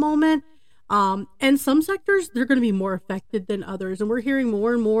at the moment. And some sectors, they're going to be more affected than others. And we're hearing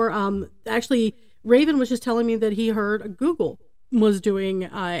more and more. Actually, Raven was just telling me that he heard Google was doing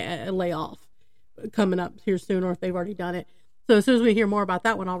a layoff coming up here soon, or if they've already done it. So as soon as we hear more about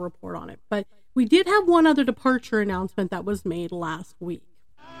that one, I'll report on it. But we did have one other departure announcement that was made last week.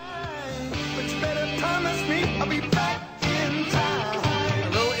 But you better promise me I'll be back in time.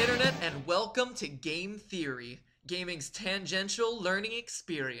 Hello, Internet, and welcome to Game Theory, gaming's tangential learning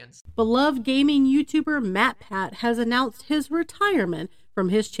experience. Beloved gaming YouTuber MatPat has announced his retirement from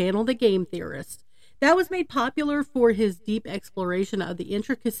his channel, The Game Theorist. That was made popular for his deep exploration of the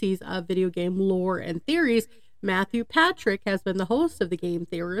intricacies of video game lore and theories. Matthew Patrick has been the host of The Game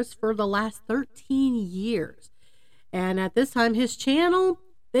Theorist for the last 13 years. And at this time, his channel,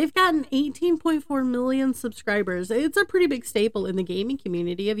 they've gotten 18.4 million subscribers. It's a pretty big staple in the gaming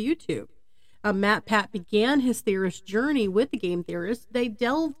community of YouTube. MatPat began his theorist journey with The Game Theorist. They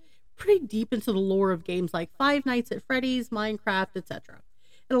delved pretty deep into the lore of games like Five Nights at Freddy's, Minecraft, etc.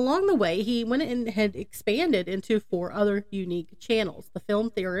 And along the way, he went and had expanded into 4 other unique channels: The Film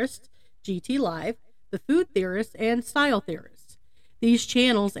Theorist, GT Live, The Food Theorist, and Style Theorist. These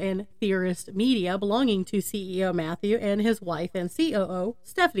channels and theorist media belonging to CEO Matthew and his wife and COO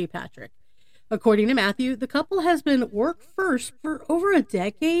Stephanie Patrick. According to Matthew, the couple has been work first for over a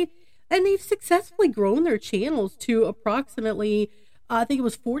decade, and they've successfully grown their channels to approximately, I think it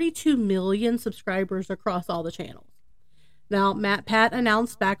was 42 million subscribers across all the channels. Now, MatPat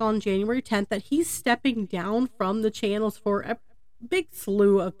announced back on January 10th that he's stepping down from the channels for a big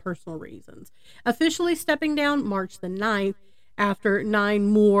slew of personal reasons. Officially stepping down March the 9th after 9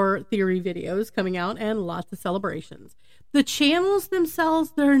 more theory videos coming out and lots of celebrations. The channels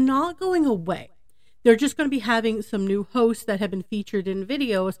themselves, they're not going away. They're just going to be having some new hosts that have been featured in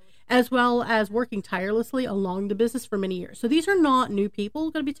videos, as well as working tirelessly along the business for many years. So these are not new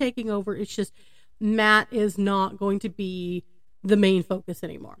people going to be taking over. It's just Matt is not going to be the main focus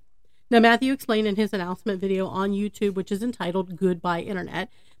anymore. Now, Matthew explained in his announcement video on YouTube, which is entitled Goodbye Internet,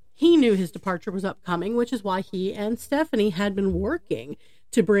 he knew his departure was upcoming, which is why he and Stephanie had been working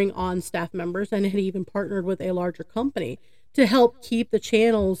to bring on staff members and had even partnered with a larger company to help keep the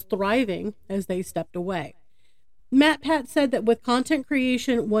channels thriving as they stepped away. MatPat said that with content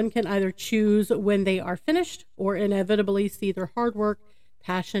creation, one can either choose when they are finished or inevitably see their hard work,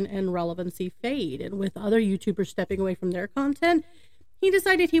 passion, and relevancy fade. And with other YouTubers stepping away from their content, he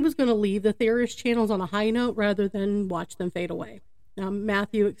decided he was going to leave the theorist channels on a high note rather than watch them fade away.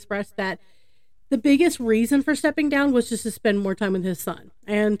 Matthew expressed that the biggest reason for stepping down was just to spend more time with his son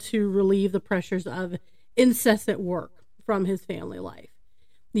and to relieve the pressures of incessant work from his family life.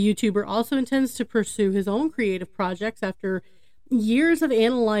 The YouTuber also intends to pursue his own creative projects after years of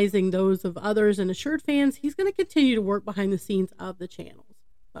analyzing those of others and assured fans he's going to continue to work behind the scenes of the channels.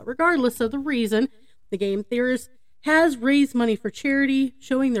 But regardless of the reason, The Game Theorist has raised money for charity,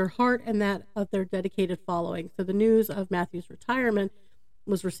 showing their heart and that of their dedicated following. So the news of Matthew's retirement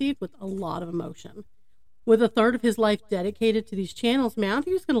was received with a lot of emotion. With a third of his life dedicated to these channels,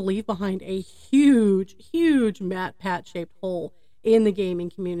 Matthew's going to leave behind a huge, huge MatPat-shaped hole in the gaming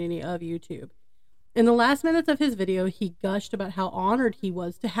community of YouTube. In the last minutes of his video, he gushed about how honored he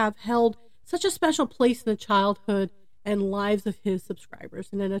was to have held such a special place in the childhood and lives of his subscribers.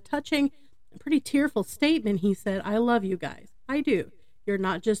 And in a touching and pretty tearful statement, he said, "I love you guys. I do. You're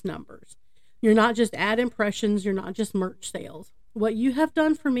not just numbers. You're not just ad impressions. You're not just merch sales. What you have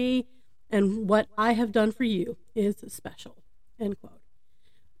done for me and what I have done for you is special." End quote.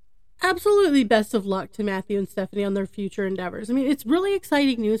 Absolutely best of luck to Matthew and Stephanie on their future endeavors. I mean, it's really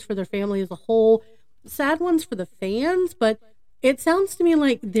exciting news for their family as a whole. Sad ones for the fans, but it sounds to me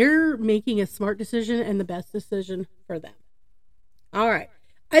like they're making a smart decision and the best decision for them. All right.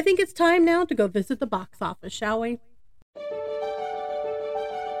 I think it's time now to go visit the box office, shall we?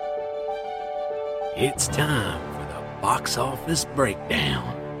 It's time for the box office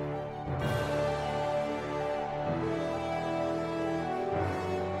breakdown.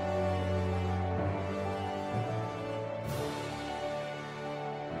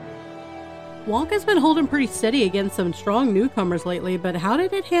 Wonka's been holding pretty steady against some strong newcomers lately, but how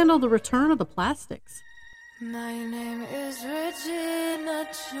did it handle the return of the plastics? My name is Regina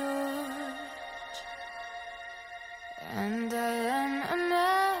George, and I am a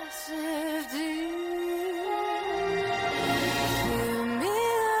massive deal. Hear me,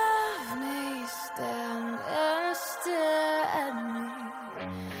 love me, stand and stare at me,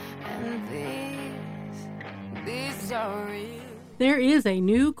 and these are real. There is a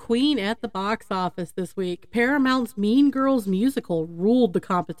new queen at the box office this week. Paramount's Mean Girls musical ruled the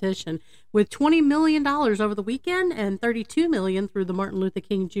competition with $20 million over the weekend and $32 million through the Martin Luther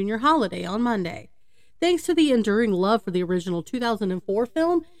King Jr. holiday on Monday. Thanks to the enduring love for the original 2004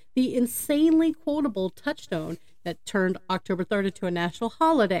 film, the insanely quotable touchstone that turned October 3rd into a national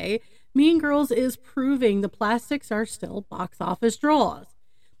holiday, Mean Girls is proving the plastics are still box office draws.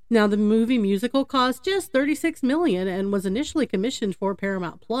 Now, the movie musical cost just $36 million and was initially commissioned for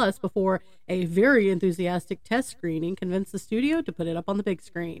Paramount Plus before a very enthusiastic test screening convinced the studio to put it up on the big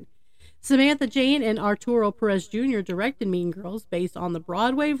screen. Samantha Jane and Arturo Perez Jr. directed Mean Girls based on the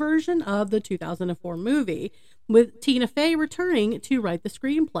Broadway version of the 2004 movie, with Tina Fey returning to write the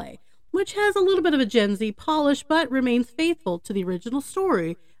screenplay, which has a little bit of a Gen Z polish but remains faithful to the original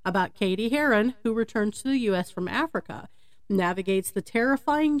story about Katie Heron, who returns to the U.S. from Africa, navigates the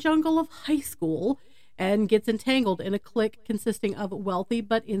terrifying jungle of high school, and gets entangled in a clique consisting of wealthy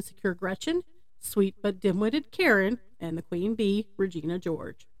but insecure Gretchen, sweet but dim-witted Karen, and the queen bee, Regina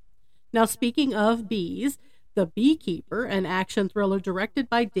George. Now, speaking of bees, The Beekeeper, an action thriller directed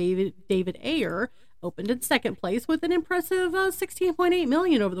by David Ayer, opened in second place with an impressive $16.8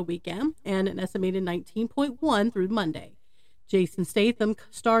 million over the weekend and an estimated $19.1 through Monday. Jason Statham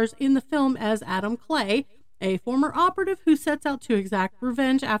stars in the film as Adam Clay, a former operative who sets out to exact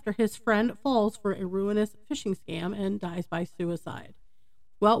revenge after his friend falls for a ruinous phishing scam and dies by suicide.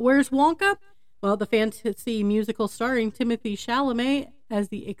 Well, where's Wonka? Well, the fantasy musical starring Timothée Chalamet as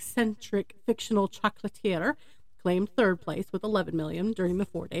the eccentric fictional chocolatier claimed third place with $11 million during the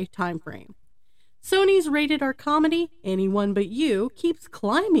 4-day time frame. Sony's rated R comedy, Anyone But You, keeps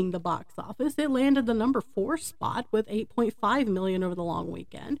climbing the box office. It landed the number 4 spot with $8.5 million over the long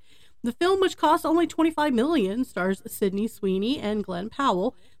weekend. The film, which cost only $25 million, stars Sydney Sweeney and Glenn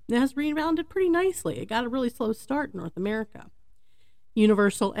Powell, and has rebounded pretty nicely. It got a really slow start in North America.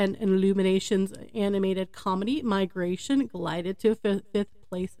 Universal and Illumination's animated comedy, Migration, glided to a fifth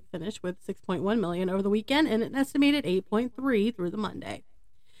place finish with $6.1 million over the weekend and an estimated $8.3 through the Monday.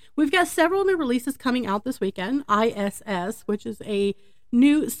 We've got several new releases coming out this weekend. ISS, which is a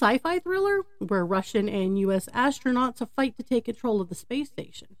new sci-fi thriller where Russian and U.S. astronauts fight to take control of the space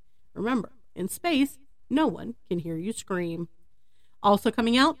station. Remember, in space, no one can hear you scream. Also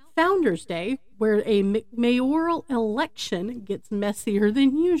coming out, Founders Day, where a mayoral election gets messier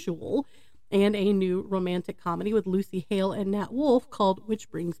than usual, and a new romantic comedy with Lucy Hale and Nat Wolff called Which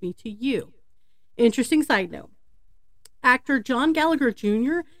Brings Me to You. Interesting side note, actor John Gallagher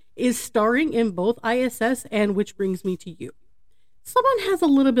Jr. is starring in both ISS and Which Brings Me to You. Someone has a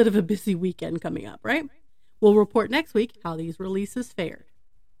little bit of a busy weekend coming up, right? We'll report next week how these releases fared.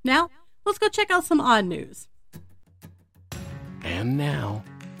 Now, let's go check out some odd news. And now,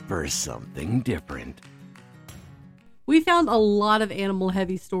 for something different. We found a lot of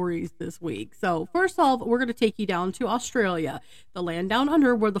animal-heavy stories this week. So, first off, we're going to take you down to Australia, the land down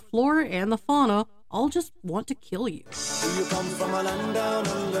under where the flora and the fauna all just want to kill you. Do you come from a land down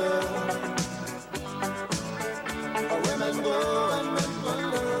under? Where women go and men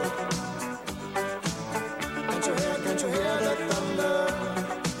wonder. Can't you hear the thunder?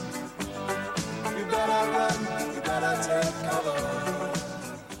 You better run, you better take cover.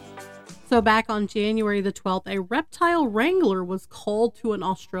 So back on January the 12th, a reptile wrangler was called to an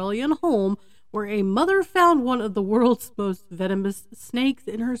Australian home where a mother found one of the world's most venomous snakes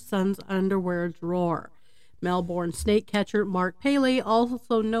in her son's underwear drawer. Melbourne snake catcher Mark Paley,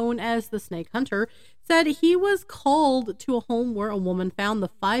 also known as the Snake Hunter, said he was called to a home where a woman found the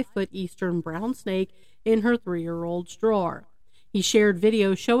 5-foot eastern brown snake in her 3-year-old's drawer. He shared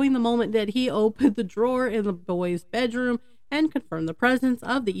video showing the moment that he opened the drawer in the boy's bedroom and confirmed the presence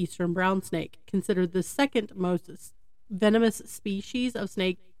of the eastern brown snake, considered the second most venomous species of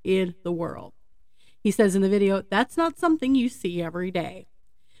snake in the world. He says in the video, "That's not something you see every day."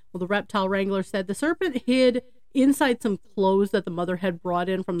 Well, the reptile wrangler said the serpent hid inside some clothes that the mother had brought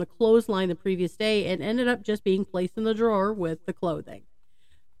in from the clothesline the previous day and ended up just being placed in the drawer with the clothing.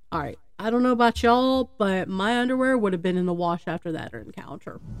 All right, I don't know about y'all, but my underwear would have been in the wash after that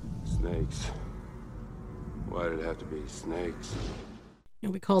encounter. Snakes. Why did it have to be snakes?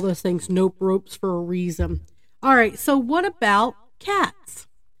 And we call those things nope ropes for a reason. All right, so what about cats?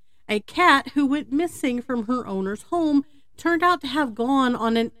 A cat who went missing from her owner's home turned out to have gone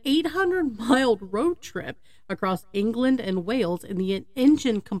on an 800-mile road trip across England and Wales in the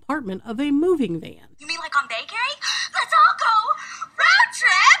engine compartment of a moving van. You mean like on Bayberry? Let's all go road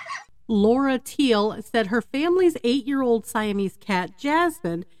trip! Laura Teal said her family's 8-year-old Siamese cat,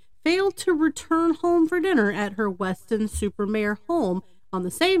 Jasmine, failed to return home for dinner at her Weston-super-Mare home on the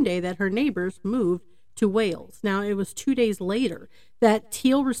same day that her neighbors moved to Wales. Now, it was 2 days later that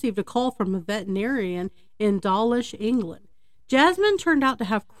Teal received a call from a veterinarian in Dawlish, England. Jasmine turned out to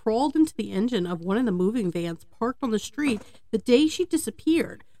have crawled into the engine of one of the moving vans parked on the street the day she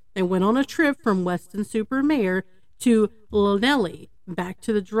disappeared and went on a trip from Weston-super-Mare to Llanelli, back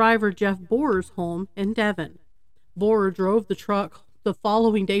to the driver Jeff Borer's home in Devon. Borer drove the truck the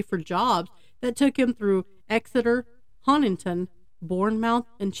following day for jobs that took him through Exeter, Honiton, Bournemouth,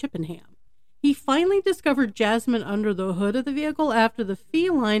 and Chippenham. He finally discovered Jasmine under the hood of the vehicle after the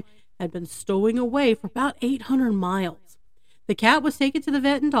feline had been stowing away for about 800 miles. The cat was taken to the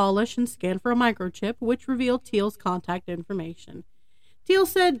vet in Dawlish and scanned for a microchip, which revealed Teal's contact information. Teal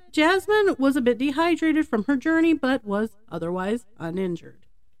said Jasmine was a bit dehydrated from her journey, but was otherwise uninjured.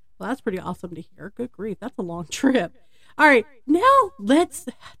 Well, that's pretty awesome to hear. Good grief, that's a long trip. All right, now let's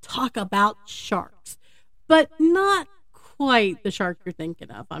talk about sharks, but not quite the shark you're thinking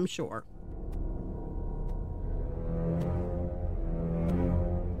of, I'm sure.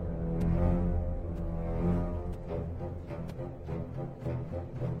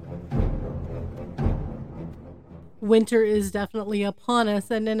 Winter is definitely upon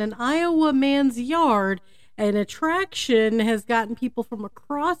us, and in an Iowa man's yard, an attraction has gotten people from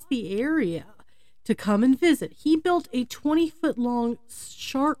across the area to come and visit. He built a 20-foot-long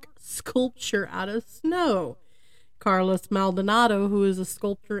shark sculpture out of snow. Carlos Maldonado, who is a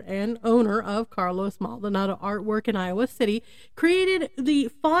sculptor and owner of Carlos Maldonado Artwork in Iowa City, created the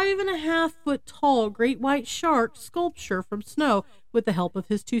 5.5-foot-tall great white shark sculpture from snow with the help of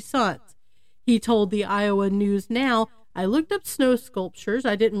his two sons. He told the Iowa News Now, "I looked up snow sculptures.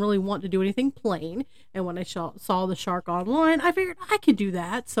 I didn't really want to do anything plain. And when I saw the shark online, I figured I could do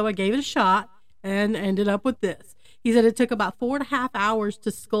that. So I gave it a shot and ended up with this." He said it took about 4.5 hours to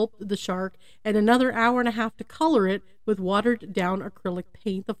sculpt the shark and another hour and a half to color it with watered down acrylic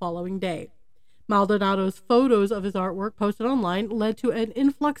paint the following day. Maldonado's photos of his artwork posted online led to an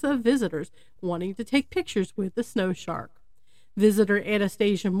influx of visitors wanting to take pictures with the snow shark. Visitor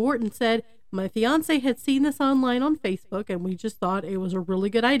Anastasia Morton said, "My fiance had seen this online on Facebook, and we just thought it was a really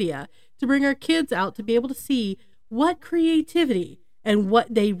good idea to bring our kids out to be able to see what creativity and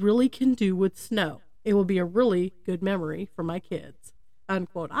what they really can do with snow. It will be a really good memory for my kids."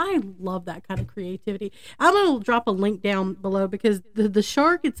 Unquote. I love that kind of creativity. I'm going to drop a link down below because the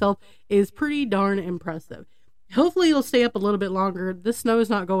shark itself is pretty darn impressive. Hopefully it'll stay up a little bit longer. This snow is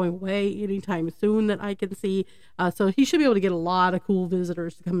not going away anytime soon that I can see. So he should be able to get a lot of cool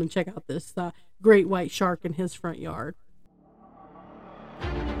visitors to come and check out this great white shark in his front yard.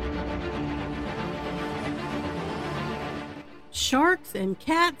 Sharks and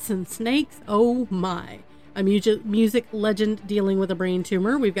cats and snakes, oh my. A music legend dealing with a brain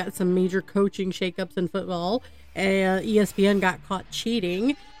tumor. We've got some major coaching shakeups in football. ESPN got caught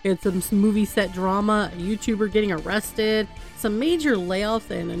cheating. We had some movie set drama, a YouTuber getting arrested, some major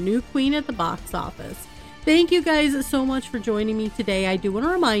layoffs, and a new queen at the box office. Thank you guys so much for joining me today. I do want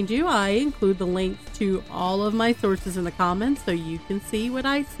to remind you, I include the links to all of my sources in the comments so you can see what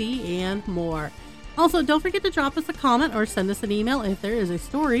I see and more. Also, don't forget to drop us a comment or send us an email if there is a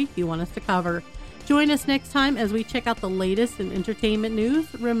story you want us to cover. Join us next time as we check out the latest in entertainment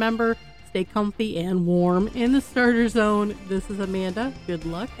news. Remember, stay comfy and warm in the starter zone. This is Amanda. Good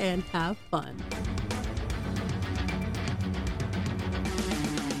luck and have fun.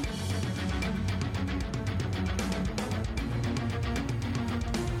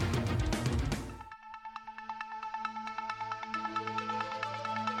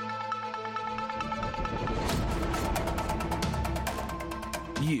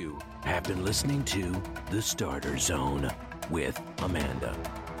 You have been listening to The Starter Zone with Amanda.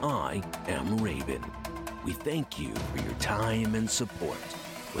 I am Raven. We thank you for your time and support.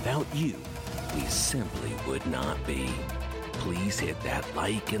 Without you, we simply would not be. Please hit that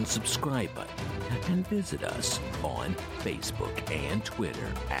like and subscribe button and visit us on Facebook and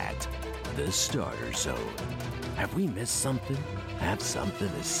Twitter at The Starter Zone. Have we missed something? Have something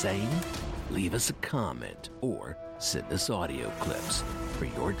to say? Leave us a comment or send us audio clips for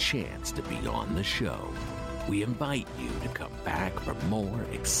your chance to be on the show. We invite you to come back for more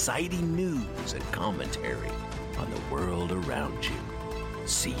exciting news and commentary on the world around you.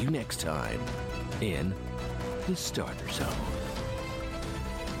 See you next time in The Starter Zone.